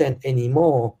artillery to send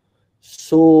anymore.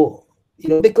 So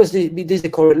because there's a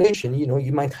correlation.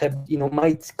 You might have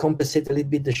might compensate a little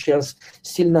bit the shells,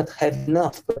 still not have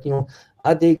enough. But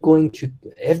are they going to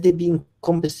have they been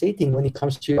compensating when it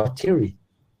comes to artillery?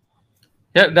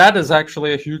 Yeah, that is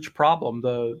actually a huge problem.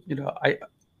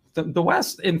 The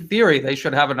West, in theory, they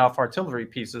should have enough artillery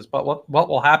pieces, but what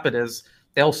will happen is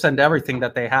they'll send everything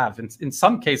that they have. In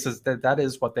some cases, that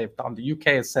is what they've done. The UK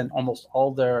has sent almost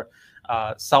all their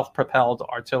self-propelled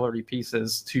artillery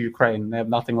pieces to Ukraine. They have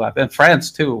nothing left. And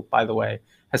France, too, by the way,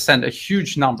 has sent a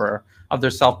huge number of their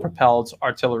self-propelled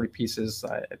artillery pieces.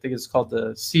 I think it's called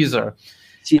the Caesar.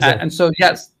 And so,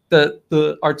 yes,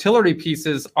 the artillery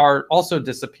pieces are also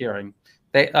disappearing.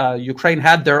 Ukraine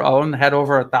had their own, had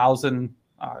over 1,000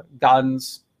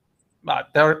 guns.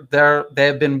 They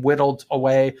have been whittled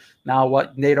away. Now,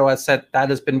 what NATO has said, that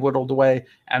has been whittled away,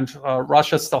 and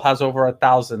Russia still has over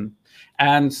 1,000.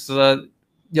 And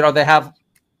they have,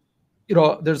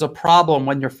 there's a problem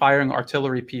when you're firing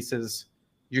artillery pieces.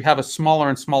 You have a smaller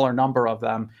and smaller number of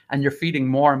them, and you're feeding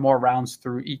more and more rounds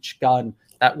through each gun.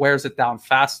 That wears it down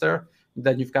faster.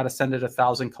 Then you've got to send it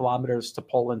 1,000 kilometers to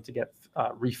Poland to get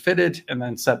refitted, and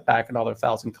then sent back another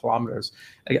 1,000 kilometers.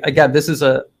 Again, this is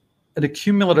an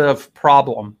accumulative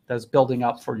problem that's building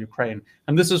up for Ukraine.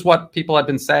 And this is what people have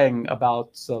been saying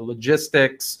about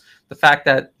logistics, the fact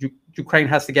that Ukraine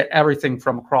has to get everything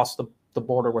from across the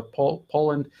border with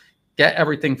Poland, get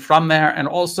everything from there, and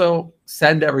also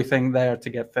send everything there to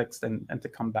get fixed and to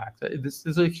come back. This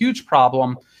is a huge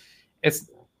problem.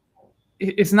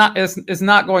 It's not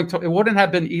going to, it wouldn't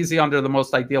have been easy under the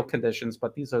most ideal conditions,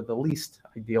 but these are the least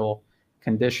ideal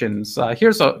conditions.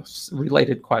 Here's a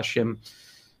related question.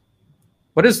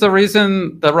 What is the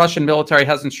reason the Russian military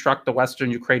hasn't struck the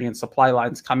Western Ukrainian supply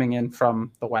lines coming in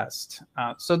from the West?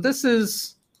 So this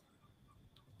is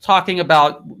talking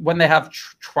about when they have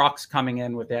trucks coming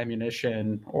in with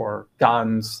ammunition or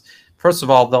guns. First of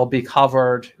all, they'll be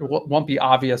covered. It won't be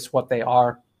obvious what they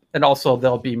are. And also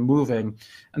they'll be moving.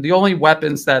 And the only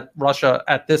weapons that Russia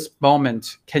at this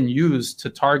moment can use to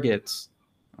target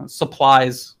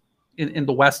supplies in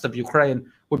the west of Ukraine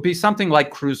would be something like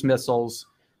cruise missiles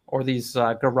or these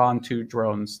Garan 2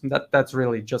 drones. That's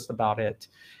really just about it.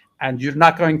 And you're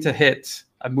not going to hit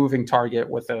a moving target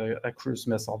with a cruise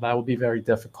missile. That would be very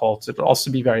difficult. It would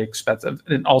also be very expensive.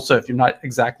 And also, if you're not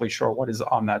exactly sure what is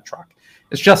on that truck,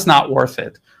 it's just not worth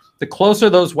it. The closer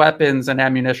those weapons and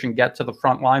ammunition get to the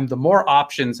front line, the more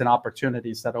options and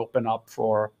opportunities that open up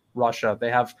for Russia. They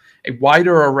have a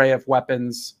wider array of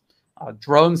weapons,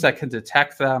 drones that can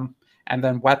detect them, and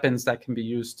then weapons that can be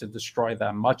used to destroy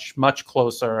them much, much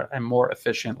closer and more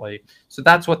efficiently. So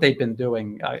that's what they've been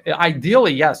doing.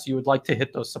 Ideally, yes, you would like to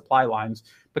hit those supply lines,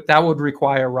 but that would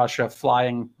require Russia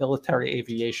flying military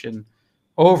aviation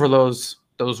over those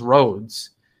roads,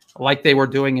 like they were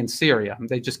doing in Syria.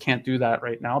 They just can't do that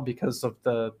right now because of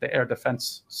the air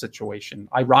defense situation.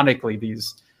 Ironically,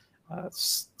 these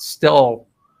still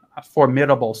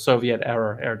formidable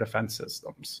Soviet-era air defense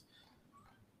systems.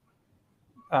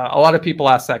 A lot of people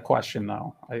ask that question,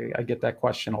 though. I get that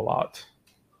question a lot.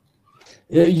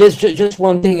 Yes, just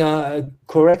one thing.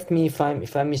 Correct me if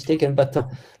I'm mistaken, but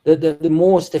the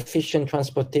most efficient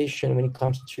transportation when it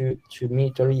comes to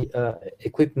military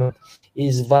equipment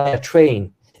is via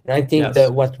train. And I think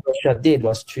that what Russia did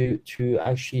was to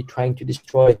actually trying to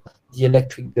destroy the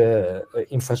electric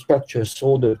infrastructure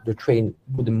so the train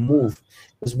wouldn't move.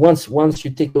 Because once you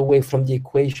take away from the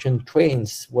equation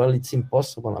trains, well, it's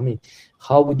impossible. I mean,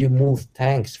 how would you move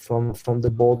tanks from the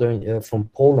border from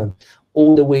Poland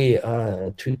all the way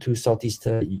to southeast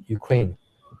Ukraine?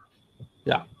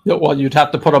 Yeah, well, you'd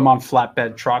have to put them on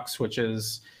flatbed trucks, which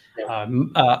is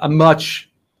a much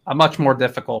more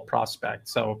difficult prospect.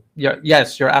 So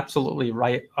yes, you're absolutely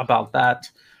right about that.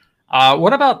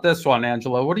 What about this one,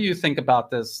 Angela? What do you think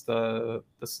about this?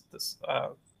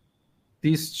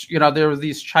 These, there were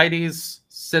these Chinese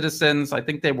citizens. I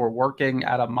think they were working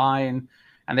at a mine,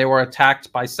 and they were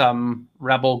attacked by some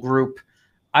rebel group.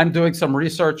 I'm doing some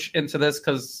research into this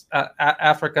because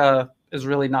Africa is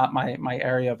really not my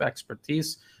area of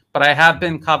expertise, but I have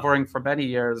been covering for many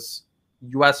years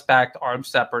US-backed armed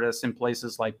separatists in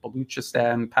places like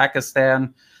Baluchistan,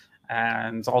 Pakistan,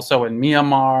 and also in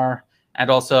Myanmar, and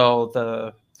also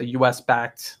the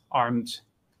US-backed armed,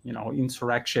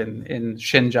 insurrection in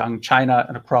Xinjiang, China,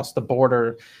 and across the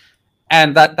border.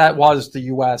 And that was the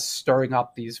US stirring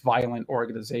up these violent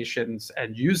organizations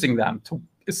and using them to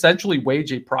essentially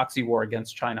wage a proxy war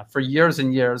against China for years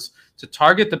and years, to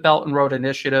target the Belt and Road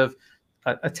Initiative,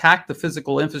 attack the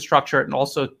physical infrastructure, and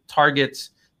also target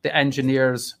the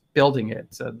engineers building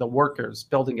it, the workers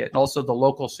building it, and also the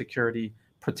local security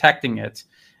protecting it.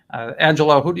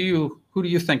 Angelo, who do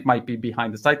you think might be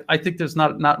behind this? I think there's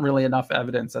not really enough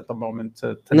evidence at the moment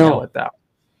to nail it down.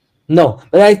 No,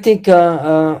 but I think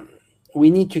we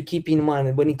need to keep in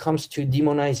mind when it comes to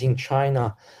demonizing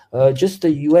China, just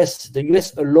the US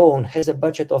alone has a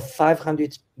budget of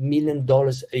 $500 million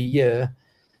a year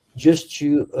just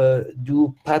to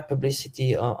do bad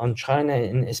publicity on China,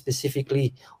 and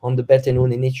specifically on the Belt and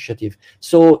Road Initiative.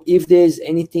 So if there's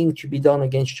anything to be done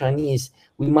against Chinese,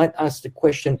 we might ask the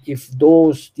question if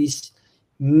this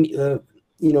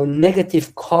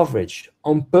negative coverage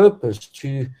on purpose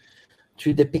to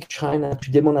depict China, to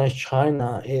demonize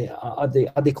China, are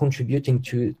they contributing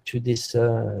to this,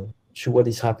 to what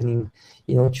is happening,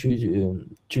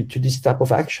 to this type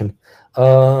of action?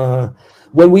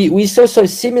 When we saw some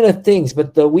similar things,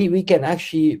 but we can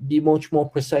actually be much more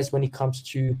precise when it comes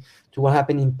to what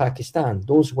happened in Pakistan.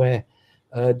 Those were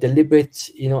deliberate,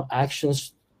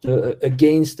 actions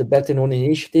against the Belt and Road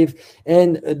Initiative,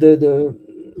 and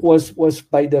was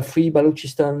by the Free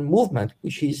Balochistan movement,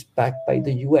 which is backed by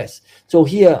the US. So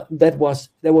here that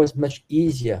was much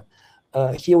easier.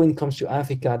 Here, when it comes to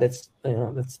Africa,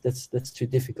 that's too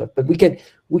difficult. But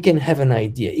we can have an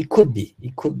idea. It could be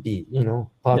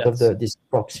part of this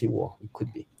proxy war. It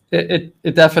could be.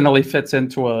 It definitely fits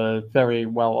into a very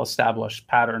well established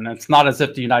pattern. It's not as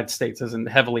if the United States isn't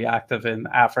heavily active in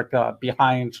Africa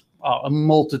behind a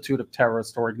multitude of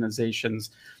terrorist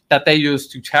organizations that they use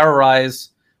to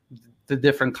terrorize the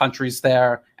different countries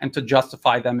there and to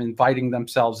justify them inviting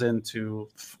themselves in to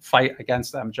fight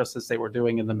against them, just as they were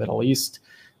doing in the Middle East,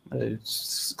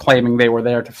 claiming they were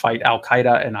there to fight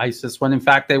Al-Qaeda and ISIS, when in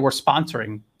fact they were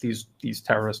sponsoring these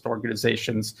terrorist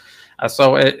organizations.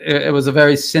 So it was a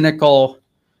very cynical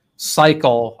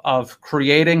cycle of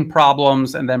creating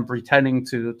problems and then pretending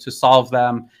to solve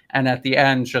them, and at the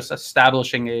end just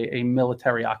establishing a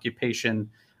military occupation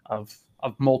of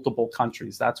multiple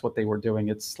countries. That's what they were doing.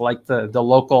 It's like the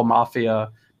local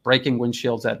mafia breaking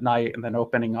windshields at night and then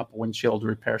opening up a windshield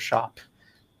repair shop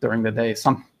during the day,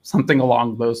 something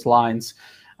along those lines.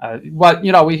 But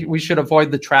we should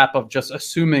avoid the trap of just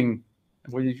assuming.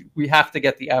 We have to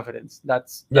get the evidence.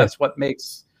 That's what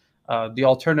makes the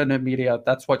alternative media.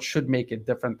 That's what should make it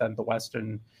different than the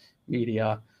Western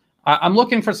media. I'm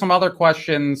looking for some other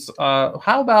questions.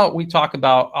 How about we talk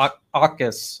about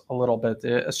AUKUS a little bit?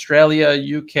 Australia,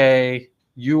 UK,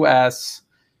 US.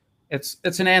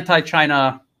 It's an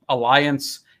anti-China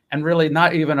alliance, and really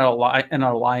not even an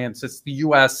alliance. It's the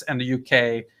US and the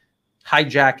UK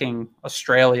hijacking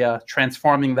Australia,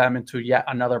 transforming them into yet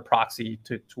another proxy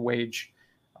to wage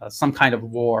some kind of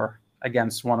war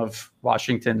against one of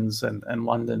Washington's and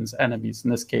London's enemies, in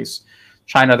this case,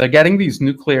 China. They're getting these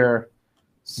nuclear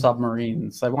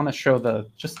submarines. I want to show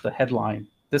just the headline.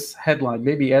 This headline,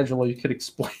 maybe Angelo, you could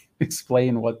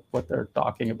explain what they're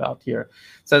talking about here.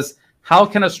 It says, how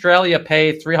can Australia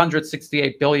pay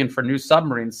 $368 billion for new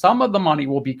submarines? Some of the money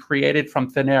will be created from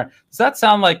thin air. Does that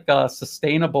sound like a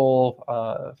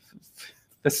sustainable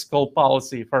fiscal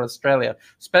policy for Australia,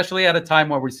 especially at a time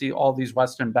where we see all these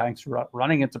Western banks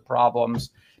running into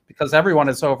problems because everyone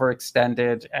is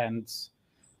overextended and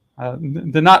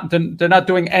they're not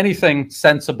doing anything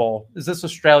sensible? Is this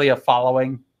Australia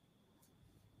following?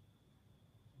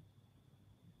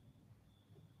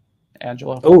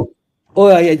 Angelo?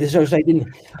 Oh yeah. Sorry, I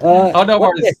didn't. Oh no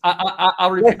worries. Yes.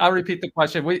 I'll repeat the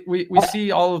question. We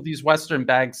see all of these Western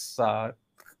banks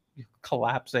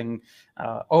collapsing,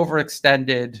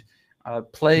 overextended,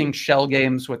 playing shell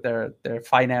games with their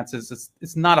finances.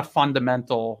 It's not a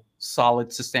fundamental,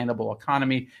 solid, sustainable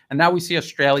economy. And now we see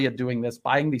Australia doing this,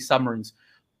 buying these submarines.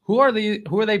 Who are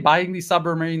they buying these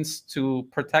submarines to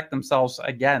protect themselves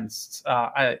against?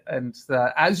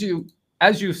 As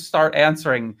you start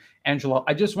answering, Angelo,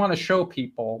 I just want to show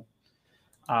people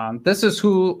this is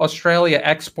who Australia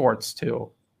exports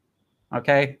to.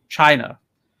 Okay, China,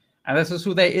 and this is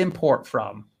who they import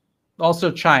from, also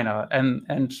China,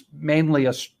 and mainly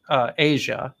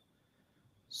Asia.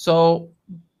 So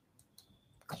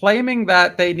claiming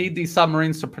that they need these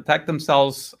submarines to protect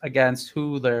themselves against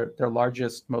who their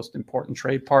largest, most important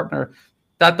trade partner,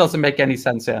 that doesn't make any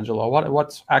sense, Angelo.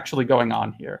 What's actually going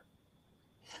on here?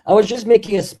 I was just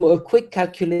making a quick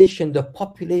calculation. The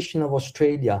population of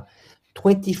Australia,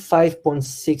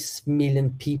 25.6 million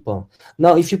people.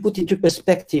 Now, if you put into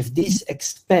perspective, this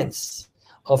expense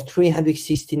of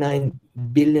 $369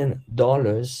 billion,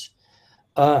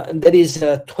 that is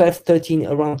around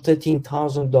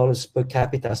 $13,000 per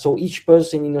capita. So each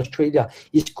person in Australia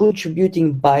is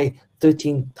contributing by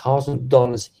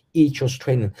 $13,000 each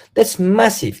Australian. That's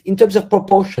massive in terms of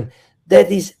proportion.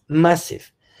 That is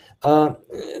massive.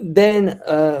 Then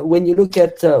when you look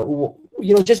at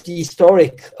just the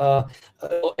historic,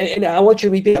 and I want to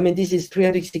repeat, I mean, this is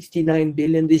 369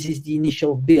 billion. This is the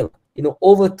initial bill.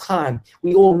 Over time,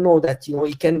 we all know that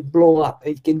it can blow up.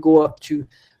 It can go up to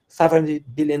 $500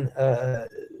 billion.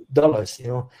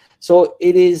 So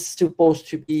it is supposed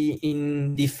to be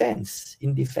in defense.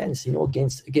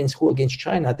 Against who? Against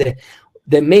China,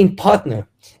 the main partner.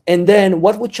 And then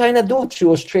what would China do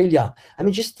to Australia? I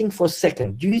mean, just think for a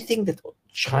second. Do you think that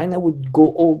China would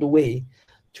go all the way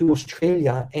to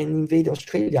Australia and invade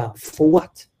Australia for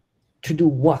what? To do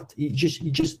what? It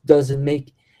just doesn't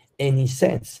make any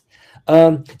sense.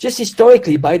 Just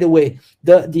historically, by the way,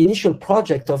 the initial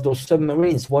project of those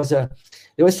submarines was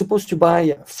they were supposed to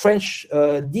buy French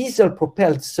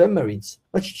diesel-propelled submarines,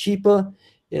 much cheaper,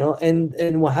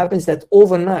 and what happens that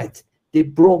overnight they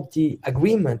broke the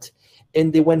agreement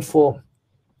and they went for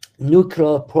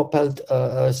nuclear-propelled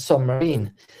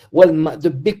submarine. Well, the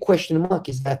big question mark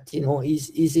is that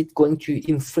is it going to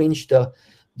infringe the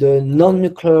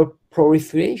non-nuclear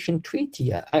proliferation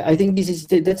treaty? I think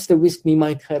that's the risk we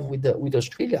might have with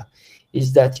Australia,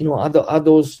 is that are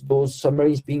those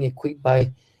submarines being equipped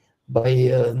by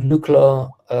nuclear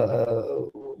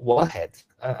warhead?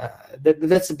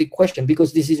 That's a big question,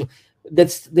 because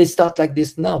they start like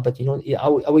this now, but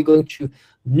are we going to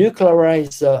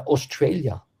nuclearize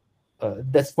Australia?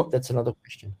 That's another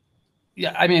question.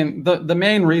 Yeah, I mean, the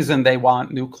main reason they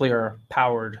want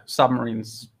nuclear-powered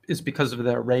submarines is because of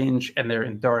their range and their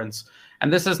endurance.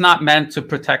 And this is not meant to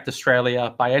protect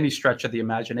Australia by any stretch of the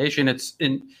imagination.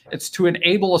 It's to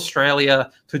enable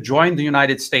Australia to join the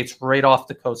United States right off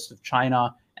the coast of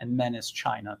China and menace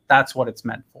China. That's what it's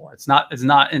meant for. It's not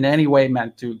in any way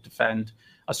meant to defend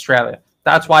Australia.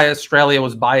 That's why Australia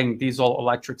was buying diesel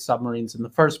electric submarines in the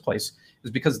first place,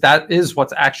 is because that is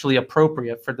what's actually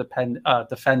appropriate for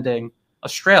defending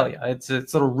Australia. It's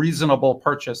a reasonable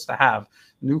purchase to have.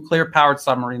 Nuclear-powered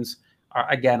submarines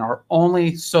are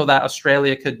only so that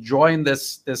Australia could join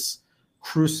this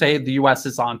crusade the U.S.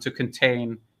 is on to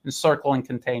encircle and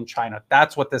contain China.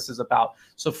 That's what this is about.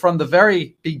 So from the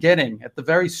very beginning, at the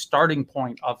very starting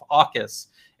point of AUKUS,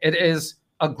 it is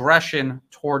aggression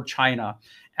toward China.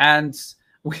 And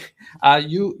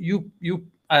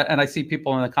and I see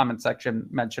people in the comment section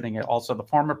mentioning it also. The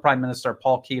former Prime Minister,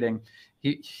 Paul Keating,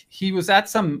 he was at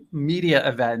some media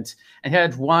event and he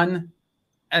had one,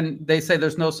 and they say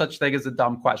there's no such thing as a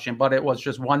dumb question, but it was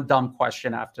just one dumb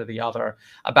question after the other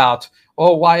about,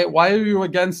 why are you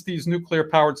against these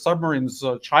nuclear-powered submarines?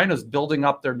 China's building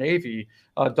up their navy.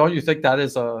 Don't you think that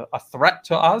is a threat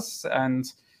to us? And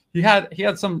he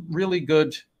had some really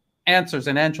good answers.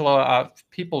 And Angela,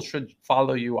 people should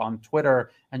follow you on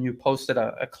Twitter, and you posted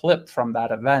a clip from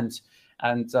that event.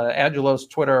 And Angelo's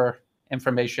Twitter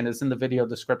information is in the video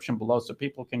description below, so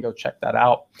people can go check that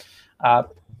out.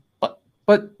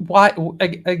 But why?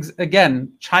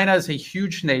 Again, China is a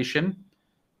huge nation,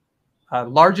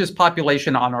 largest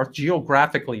population on Earth.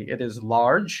 Geographically, it is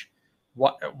large.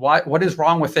 What is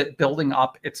wrong with it building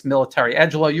up its military?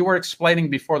 Angelo, you were explaining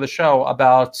before the show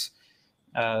about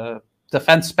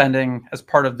defense spending as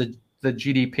part of the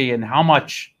GDP and how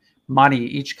much money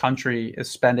each country is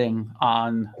spending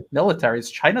on military. Is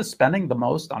China spending the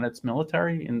most on its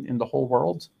military in the whole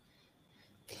world?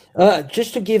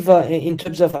 Just to give, in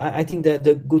terms of, I think that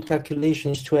the good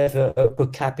calculation is to have a per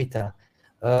capita.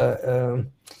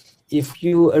 If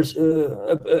you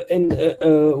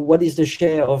what is the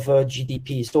share of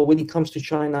GDP? So when it comes to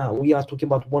China, we are talking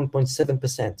about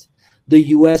 1.7%. The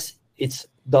US, it's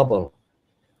double.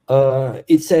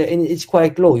 It's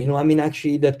quite low. I mean,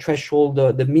 actually, the threshold,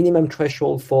 the minimum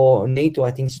threshold for NATO,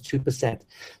 I think, is 2%.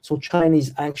 So China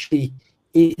is actually.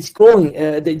 It's growing.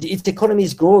 Its economy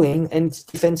is growing, and its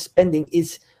defense spending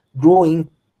is growing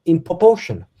in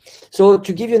proportion. So,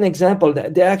 to give you an example,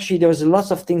 there's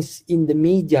lots of things in the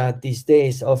media these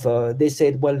days. They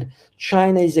said, well,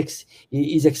 China is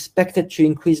expected to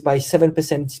increase by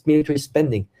 7% its military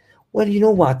spending. Well, you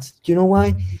know what? Do you know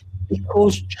why?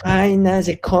 Because China's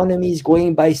economy is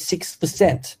growing by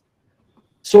 6%.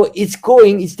 So its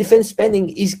defense spending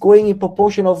is going in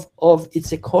proportion of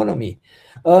its economy.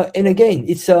 And again,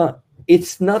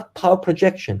 it's not power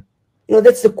projection.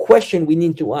 That's the question we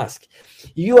need to ask.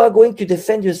 You are going to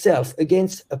defend yourself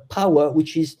against a power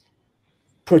which is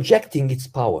projecting its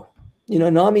power.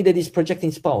 An army that is projecting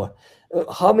its power.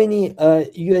 How many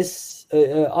U.S.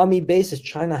 Army bases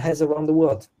China has around the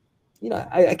world?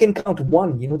 I can count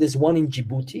one. There's one in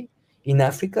Djibouti, in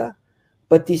Africa,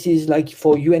 but this is like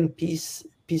for UN peace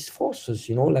forces.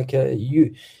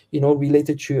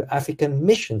 Related to African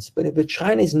missions. But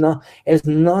China has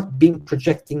not been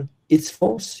projecting its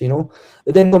force.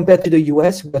 Then compared to the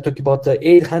U.S., we're talking about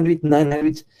 800,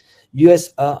 900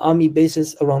 U.S. Army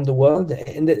bases around the world,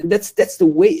 and that's the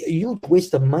huge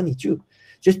waste of money too.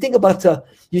 Just think about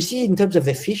you see in terms of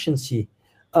efficiency.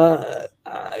 That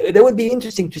would be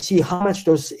interesting to see how much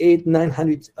those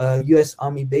 900 U.S.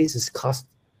 Army bases cost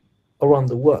around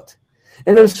the world,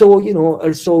 and also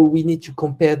we need to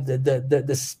compare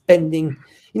the spending,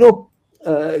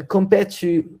 compared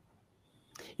to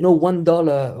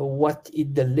 $1 what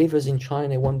it delivers in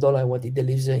China, $1 what it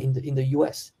delivers in the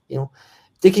U.S.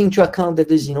 Taking into account that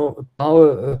there's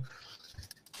power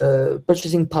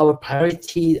purchasing power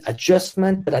parity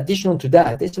adjustment, but additional to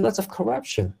that, there's lots of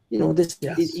corruption. Yes.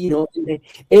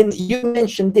 And you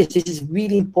mentioned this. This is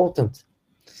really important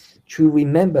to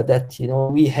remember that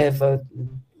we have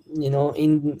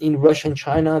in Russia and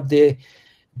China,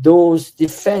 those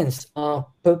defense are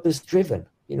purpose driven.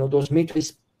 Those military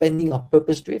spending are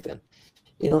purpose driven.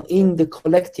 In the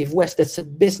collective West, that's a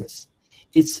business.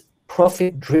 It's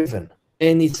profit driven.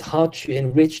 And it's hard to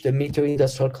enrich the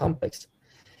military-industrial complex.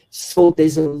 So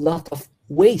there's a lot of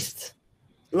waste,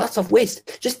 lots of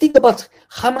waste. Just think about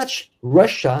how much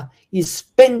Russia is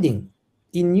spending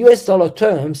in US dollar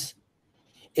terms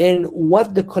and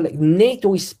what the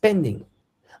NATO is spending.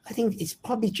 I think it's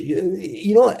probably,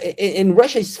 and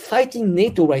Russia is fighting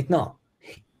NATO right now.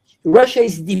 Russia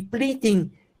is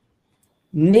depleting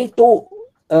NATO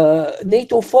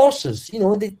forces,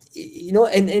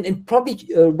 and probably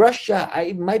Russia,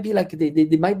 I might be like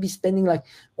they might be spending like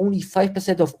only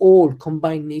 5% of all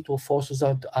combined NATO forces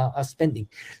are spending.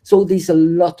 So there's a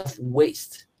lot of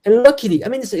waste, and luckily,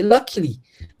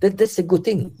 that's a good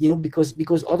thing, because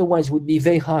otherwise it would be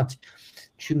very hard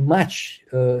to match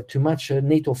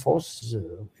NATO forces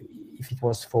if it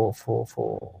was for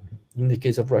in the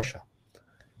case of Russia.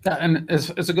 Yeah, and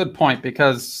it's a good point,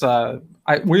 because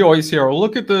we always hear,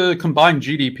 look at the combined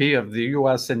GDP of the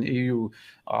US and EU.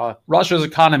 Russia's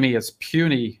economy is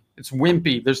puny. It's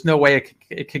wimpy. There's no way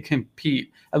it can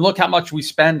compete. And look how much we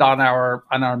spend on our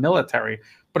military.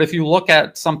 But if you look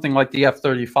at something like the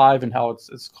F-35 and how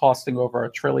it's costing over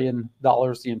 $1 trillion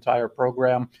the entire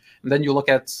program, and then you look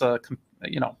at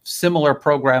similar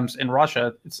programs in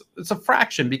Russia, it's a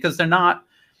fraction, because they're not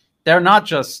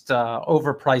just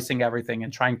overpricing everything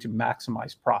and trying to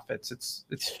maximize profits. It's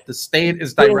the state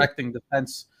is directing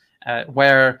defense,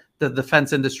 where the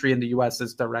defense industry in the U.S.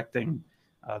 is directing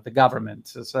the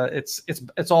government.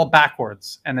 It's all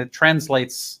backwards, and it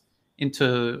translates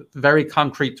into very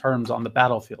concrete terms on the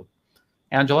battlefield.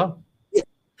 Angela?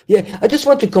 Yeah, I just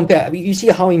want to compare. I mean, you see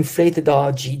how inflated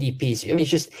our GDPs. I mean,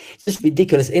 it's just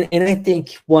ridiculous. And I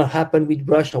think what happened with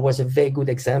Russia was a very good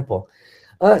example.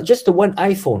 Just the one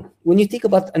iPhone. When you think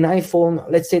about an iPhone,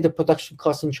 let's say the production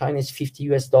cost in China is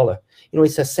 $50.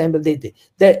 It's assembled.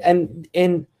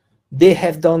 And they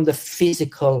have done the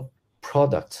physical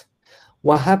product.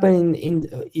 What happened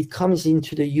it comes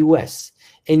into the US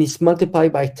and it's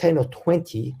multiplied by 10 or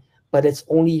 20, but it's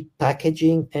only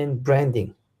packaging and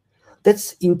branding.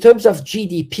 That's in terms of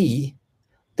GDP.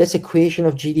 That's a creation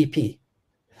of GDP.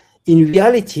 In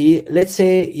reality, let's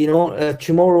say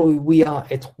tomorrow we are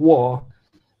at war.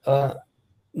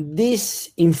 This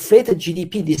inflated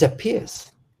GDP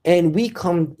disappears, and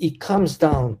it comes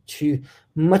down to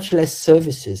much less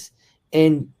services,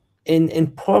 and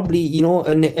probably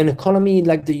an economy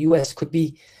like the US could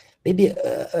be maybe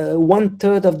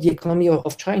 1/3 of the economy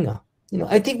of China.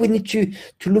 I think we need to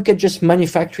look at just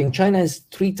manufacturing. China is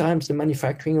 3 times the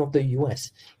manufacturing of the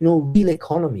US. Real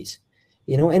economies.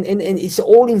 And it's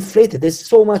all inflated. There's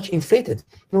so much inflated.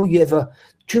 You have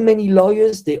too many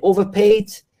lawyers. They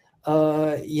overpaid.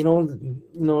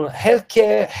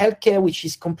 Healthcare, which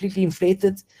is completely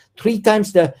inflated, 3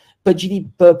 times the per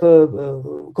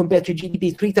GDP compared to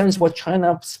GDP, 3 times what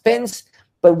China spends.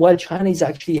 But while China is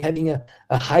actually having a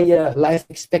higher life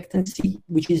expectancy,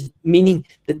 which is meaning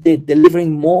that they're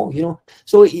delivering more,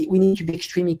 So we need to be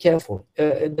extremely careful.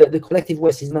 The collective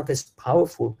West is not as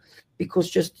powerful because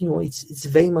just it's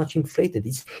very much inflated.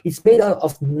 It's made out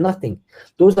of nothing.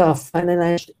 Those are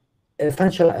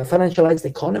financialized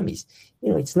economies.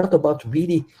 You know, it's not about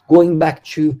really going back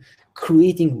to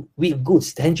creating real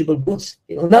goods, tangible goods.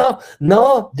 You know,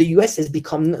 now the US has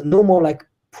become no more like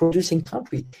producing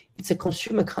country. It's a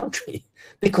consumer country.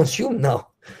 They consume now.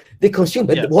 They consume.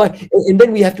 But Yes. why? And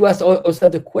then we have to ask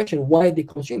ourselves the question, why they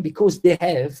consume? Because they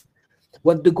have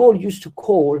what de Gaulle used to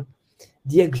call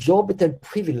the exorbitant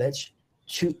privilege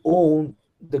to own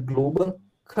the global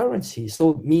currency.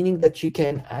 So meaning that you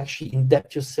can actually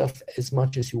indebt yourself as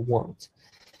much as you want,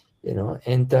 you know,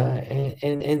 and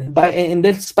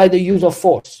that's by the use of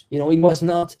force. You know, it was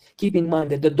not, keep in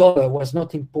mind that the dollar was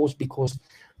not imposed because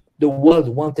the world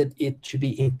wanted it to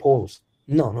be imposed.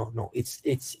 No.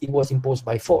 It was imposed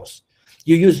by force.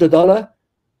 You use the dollar.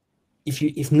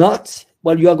 If not,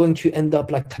 well, you are going to end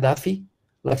up like Gaddafi,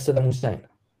 like Saddam Hussein.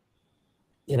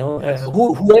 You know, Yes.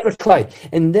 Whoever tried.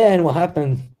 And then what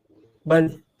happened? Well,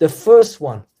 the first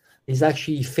one is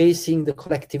actually facing the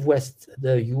collective West,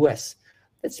 the US.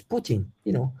 That's Putin,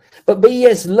 you know. But he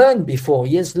has learned before.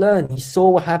 He has learned. He saw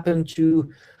what happened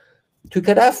to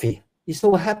Gaddafi. He saw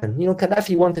what happened. You know,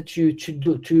 Gaddafi wanted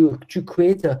to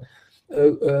create a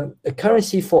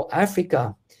currency for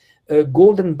Africa, a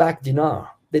golden backed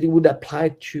dinar that he would apply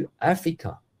to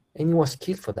Africa, and he was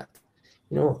killed for that.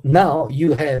 You know, now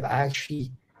you have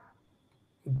actually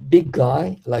big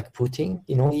guy like Putin.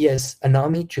 You know, he has an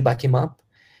army to back him up,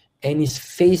 and he's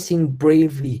facing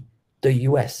bravely the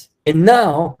US. And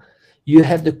now you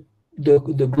have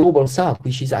the global South,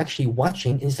 which is actually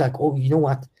watching. And it's like, oh, you know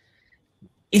what?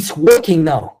 It's working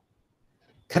now.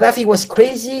 Gaddafi was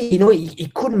crazy. You know, he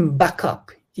couldn't back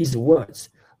up his words.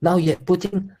 Now you have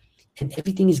Putin, and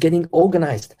everything is getting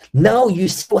organized. Now you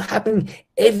see what happening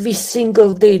every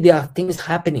single day. There are things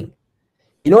happening.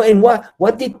 You know, and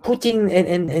what did Putin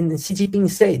and Xi Jinping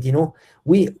said? You know,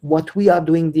 what we are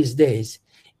doing these days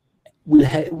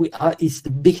is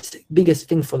the biggest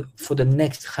thing for the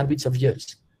next hundreds of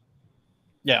years.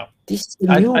 Yeah, this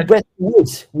new Bretton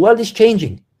Woods world is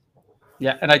changing.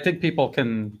 Yeah, and I think people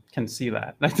can see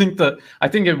that. I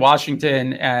think in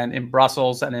Washington and in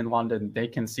Brussels and in London they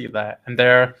can see that, and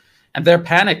they're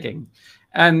panicking.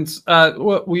 And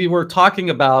we were talking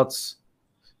about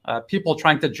people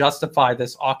trying to justify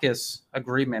this AUKUS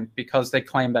agreement because they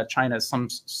claim that China is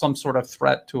some sort of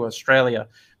threat to Australia.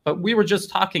 But we were just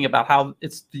talking about how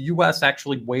it's the U.S.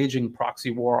 actually waging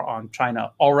proxy war on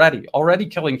China already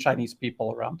killing Chinese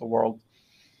people around the world.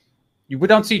 We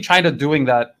don't see China doing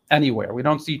that anywhere. We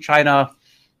don't see China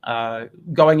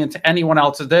going into anyone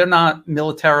else. They're not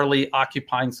militarily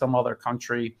occupying some other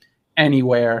country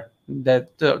anywhere.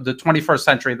 That the 21st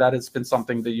century, that has been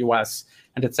something the U.S.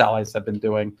 and its allies have been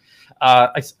doing.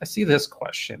 I see this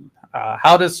question.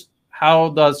 How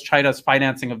does China's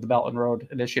financing of the Belt and Road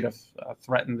Initiative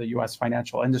threaten the U.S.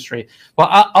 financial industry? Well,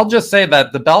 I'll just say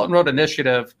that the Belt and Road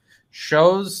Initiative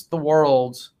shows the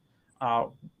world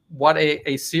what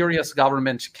a serious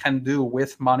government can do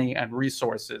with money and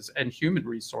resources and human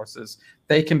resources.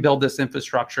 They can build this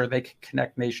infrastructure, they can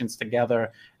connect nations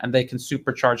together, and they can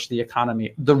supercharge the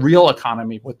economy, the real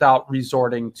economy, without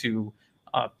resorting to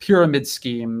pyramid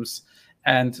schemes.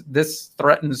 And this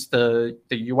threatens the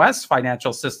U.S.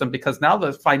 financial system, because now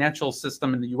the financial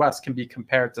system in the U.S. can be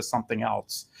compared to something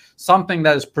else, something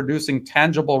that is producing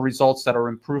tangible results that are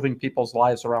improving people's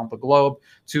lives around the globe,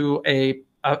 to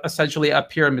essentially a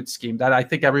pyramid scheme that I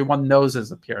think everyone knows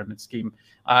is a pyramid scheme.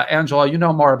 Angela, you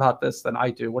know more about this than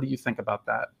I do. What do you think about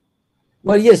that?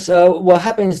 Well, yes. What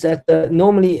happens is that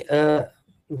normally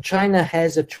China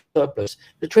has a surplus.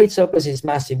 The trade surplus is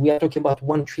massive. We are talking about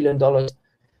 $1 trillion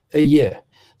a year.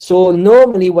 So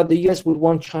normally what the US would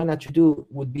want China to do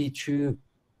would be to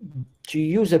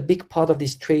use a big part of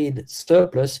this trade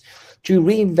surplus to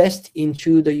reinvest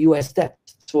into the US debt.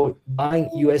 So buying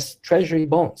US Treasury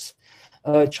bonds.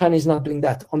 China is not doing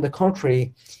that. On the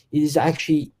contrary, it is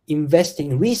actually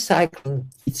investing, recycling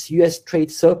its US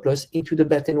trade surplus into the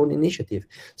Belt and Road Initiative.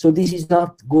 So this is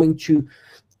not going to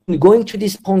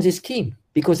this Ponzi scheme,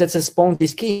 because that's a Ponzi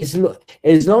scheme.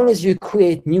 As long as you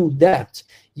create new debt,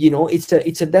 you know, it's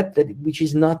a debt which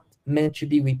is not meant to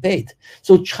be repaid.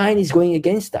 So China is going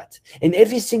against that. And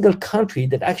every single country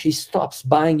that actually stops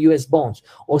buying US bonds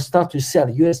or start to sell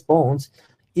US bonds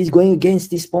is going against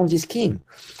this Ponzi scheme.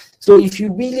 So if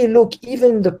you really look,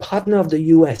 even the partner of the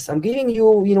US, I'm giving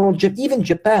you, you know, even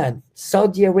Japan,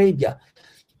 Saudi Arabia,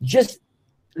 just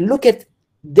look at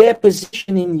their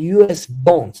position in US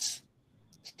bonds,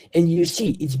 and you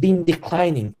see it's been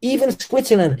declining. Even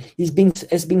Switzerland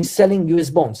has been selling US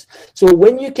bonds. So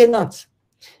when you cannot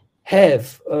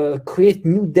create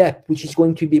new debt which is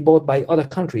going to be bought by other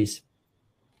countries,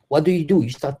 what do? You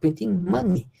start printing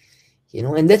money. you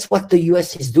know, and that's what the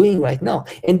US is doing right now.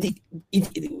 And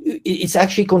it's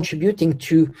actually contributing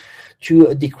to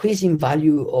a decreasing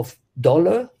value of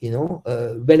dollar, you know,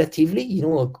 relatively, you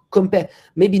know, compare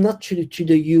maybe not to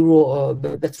the euro,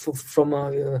 but from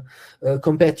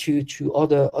compared to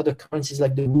other currencies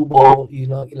like the ruble, you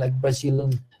know, like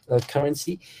Brazilian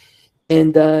currency,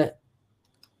 and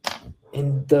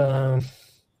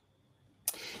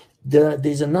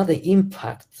there's another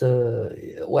impact.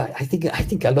 Well, I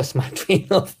think I lost my train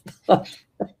of thought.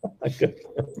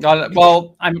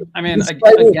 Well, I mean,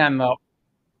 again, though,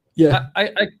 yeah,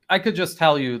 I could just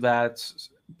tell you that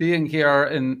being here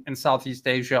in Southeast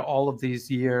Asia all of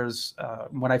these years,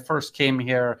 when I first came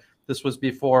here, this was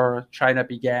before China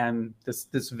began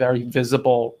this very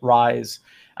visible rise,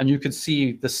 and you could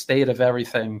see the state of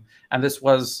everything. And this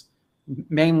was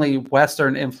mainly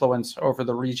Western influence over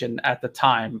the region at the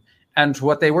time. And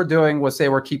what they were doing was they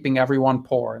were keeping everyone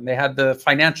poor. And they had the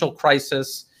financial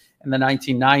crisis in the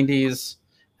 1990s,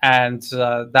 and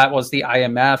that was the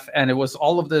IMF. And it was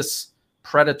all of this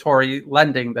predatory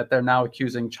lending that they're now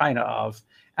accusing China of.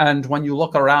 And when you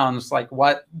look around, it's like,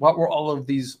 what were all of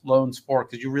these loans for?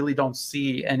 Because you really don't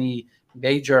see any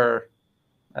major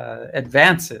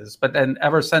advances. But then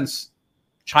ever since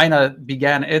China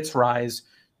began its rise,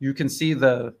 you can see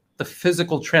the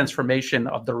physical transformation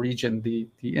of the region. The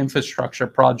infrastructure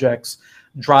projects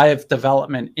drive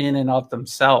development in and of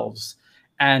themselves,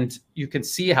 and you can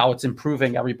see how it's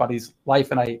improving everybody's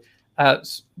life. And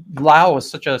Laos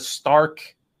is such a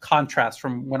stark contrast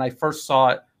from when I first saw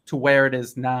it to where it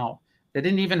is now. They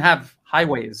didn't even have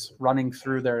highways running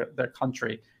through their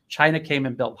country. China came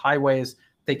and built highways.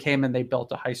 They came and they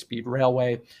built a high-speed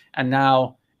railway, and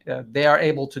now they are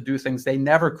able to do things they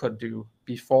never could do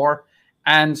before.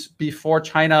 And before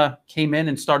China came in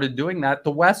and started doing that,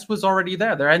 the West was already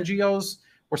there. Their NGOs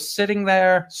were sitting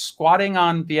there, squatting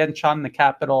on Vientiane, the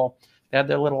capital. They had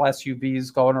their little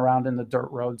SUVs going around in the dirt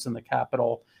roads in the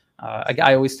capital.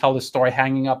 I always tell the story,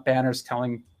 hanging up banners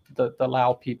telling the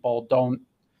Lao people,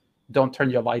 don't turn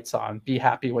your lights on. Be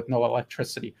happy with no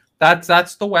electricity.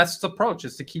 That's the West's approach,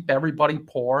 is to keep everybody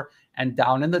poor and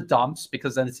down in the dumps,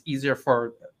 because then it's easier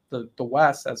for the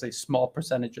West, as a small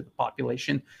percentage of the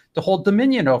population, to hold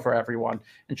dominion over everyone.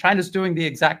 And China's doing the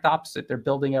exact opposite. They're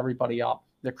building everybody up.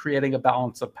 They're creating a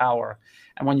balance of power.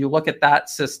 And when you look at that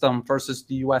system versus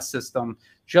the US system,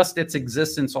 just its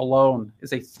existence alone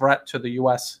is a threat to the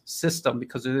US system,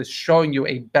 because it is showing you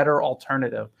a better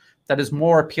alternative that is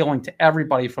more appealing to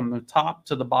everybody from the top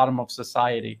to the bottom of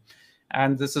society.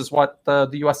 And this is what the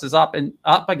US is up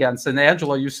against. And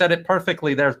Angelo, you said it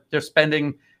perfectly. They're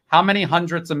spending how many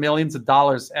hundreds of millions of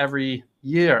dollars every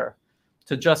year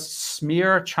to just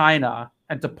smear China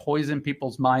and to poison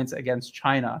people's minds against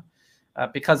China,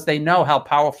 because they know how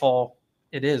powerful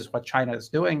it is what China is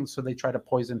doing. So they try to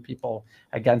poison people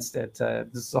against it.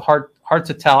 This is hard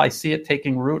to tell. I see it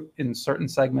taking root in certain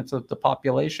segments of the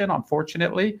population,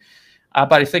 unfortunately.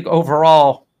 But I think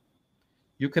overall,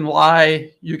 you can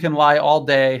lie all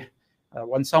day.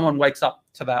 When someone wakes up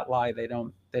to that lie, they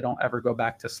don't ever go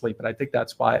back to sleep. And I think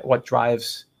that's what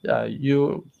drives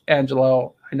you,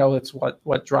 Angelo. I know it's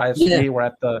what drives me. We're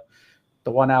at the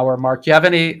 1 hour mark. Do you have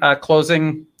any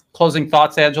closing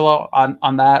thoughts, Angelo,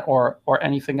 on that or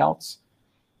anything else?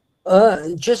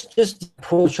 Just the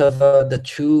approach of the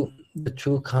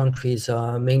two countries,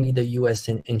 mainly the US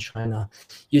and China.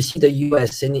 You see the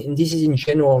US, and this is in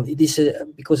general, this is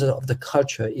because of the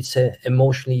culture. It's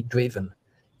emotionally driven.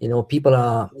 You know, people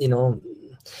are, you know,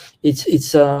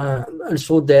 it's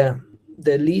also their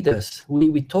leaders.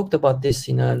 We talked about this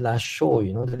in our last show.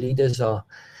 You know, the leaders are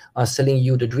selling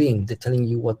you the dream. They're telling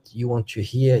you what you want to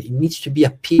hear. It needs to be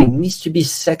appealing. It needs to be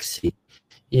sexy.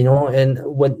 You know, and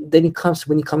when it comes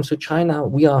to China,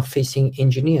 we are facing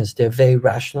engineers. They're very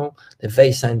rational. They're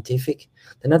very scientific.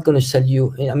 They're not going to sell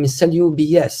you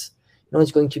BS. You know,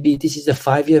 it's going to be, this is a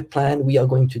 5-year plan. We are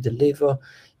going to deliver.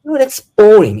 You know, that's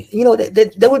boring. You know,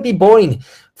 that would be boring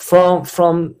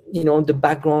from you know, the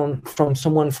background from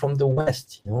someone from the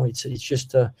West. You know, it's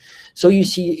just so you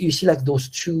see like those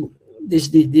two, these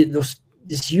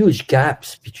huge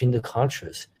gaps between the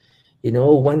cultures. You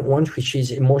know, one which is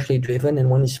emotionally driven and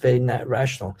one is very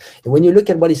rational. And when you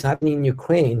look at what is happening in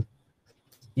Ukraine,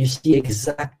 you see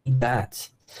exactly that.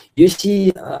 You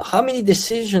see how many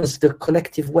decisions the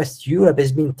collective West Europe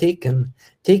has been taking,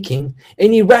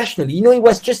 and irrationally. You know, it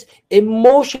was just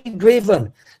emotionally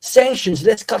driven. Sanctions,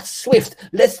 let's cut SWIFT,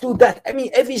 let's do that. I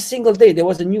mean, every single day there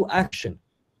was a new action.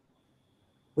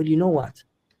 Well, you know what?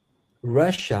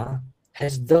 Russia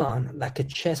has done like a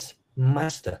chess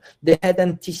master. They had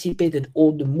anticipated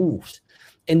all the moves,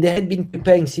 and they had been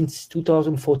preparing since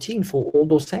 2014 for all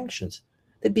those sanctions.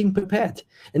 They've been prepared.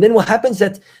 And then what happens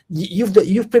that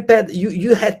you've prepared,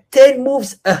 you had 10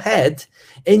 moves ahead,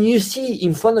 and you see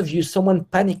in front of you someone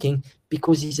panicking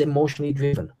because he's emotionally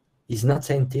driven. He's not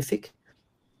scientific.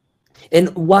 And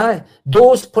why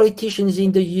those politicians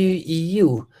in the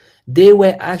EU, they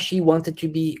were actually wanted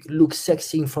to look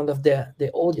sexy in front of their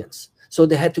audience. So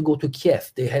they had to go to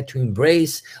Kiev. They had to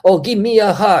embrace, oh, give me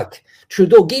a hug.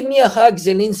 Trudeau, give me a hug,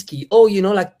 Zelensky. Oh, you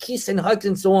know, like kiss and hugs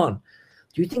and so on.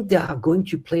 Do you think they are going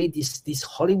to play this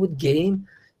Hollywood game,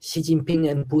 Xi Jinping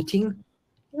and Putin?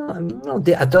 No,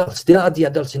 they're adults. They are the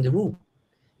adults in the room.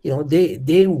 You know,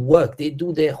 they work. They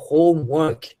do their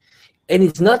homework. And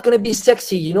it's not going to be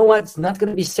sexy. You know what? It's not going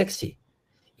to be sexy.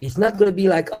 It's not going to be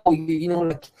like, oh, you know,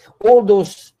 like all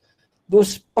those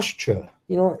posture,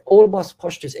 you know, all those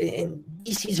postures. And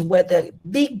this is where the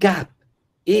big gap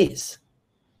is,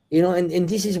 you know, and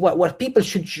this is what people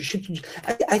should.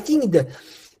 I think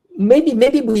maybe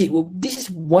this is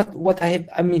what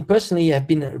I mean, personally, I've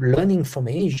been learning from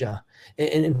Asia,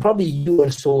 and probably you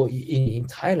also in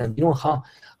Thailand, you know,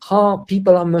 how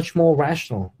people are much more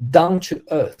rational, down to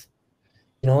earth.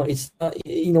 You know, it's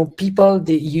you know, people,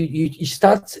 you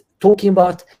start talking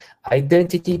about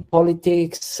identity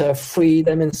politics,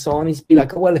 freedom, and so on. It's be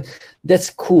like, well, that's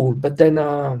cool, but then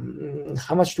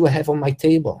how much do I have on my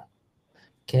table?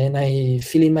 Can I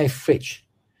fill in my fridge?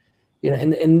 You know,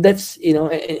 and that's, you know,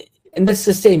 and that's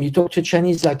the same. You talk to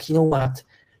Chinese, like, you know what,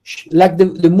 like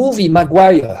the movie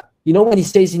Maguire. You know, when he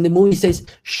says in the movie, he says,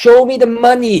 "Show me the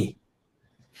money,"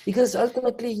 because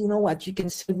ultimately, you know what, you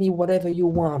can sell me whatever you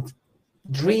want.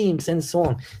 Dreams and so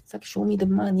on. It's like, show me the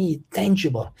money,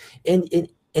 tangible. And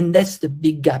that's the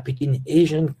big gap between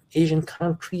Asian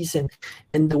countries and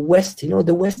the West. You know,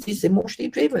 the West is emotionally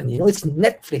driven. You know, it's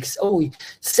Netflix. Oh,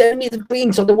 sell me the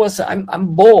drinks, otherwise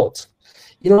I'm bored.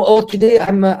 You know, oh, today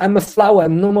I'm a flower.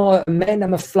 I'm no more a man,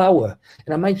 I'm a flower,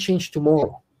 and I might change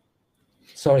tomorrow.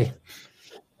 Sorry.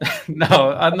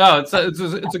 No, it's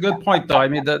a good point, though. I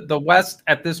mean, the West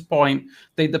at this point,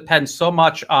 they depend so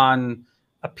much on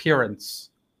appearance,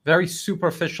 very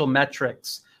superficial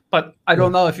metrics. But I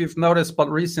don't know if you've noticed, but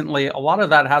recently a lot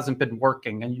of that hasn't been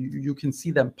working, and you can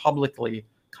see them publicly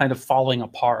kind of falling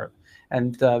apart,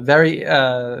 and very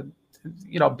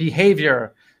you know,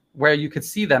 behavior where you could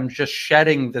see them just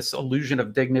shedding this illusion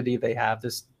of dignity they have,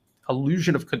 this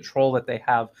illusion of control that they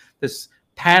have, this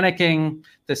panicking,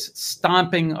 this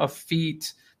stomping of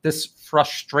feet, this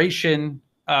frustration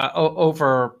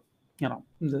over, you know,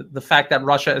 the fact that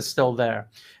Russia is still there,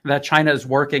 that China is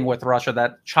working with Russia,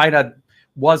 that China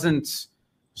wasn't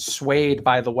swayed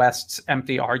by the West's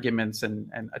empty arguments and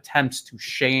attempts to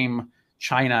shame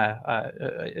China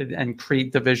and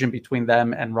create division between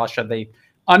them and Russia. They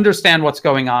understand what's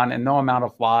going on, and no amount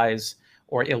of lies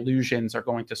or illusions are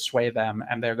going to sway them,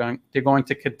 and they're going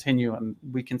to continue. And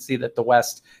we can see that the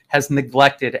West has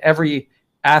neglected every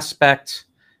aspect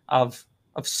of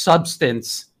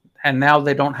substance, and now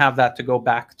they don't have that to go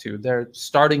back to. They're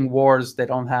starting wars. They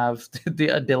don't have the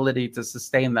ability to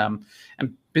sustain them.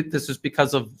 And this is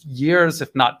because of years,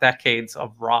 if not decades,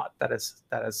 of rot that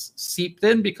has seeped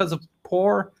in because of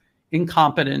poor,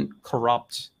 incompetent,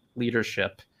 corrupt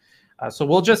leadership. So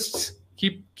we'll just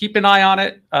keep an eye on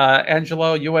it.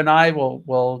 Angelo, you and I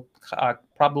will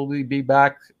probably be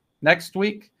back next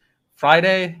week,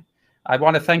 Friday. I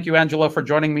want to thank you, Angelo, for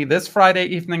joining me this Friday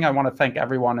evening. I want to thank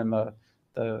everyone in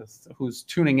who's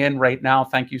tuning in right now.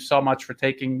 Thank you so much for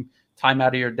taking time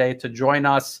out of your day to join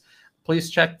us. Please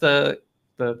check the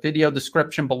video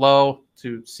description below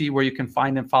to see where you can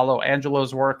find and follow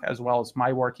Angelo's work as well as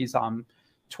my work. He's on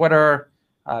Twitter.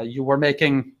 You were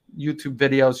making YouTube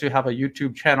videos. You have a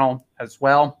YouTube channel as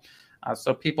well.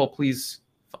 So people, please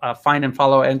find and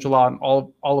follow Angelo on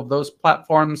all of those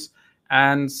platforms.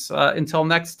 And until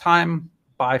next time,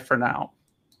 bye for now.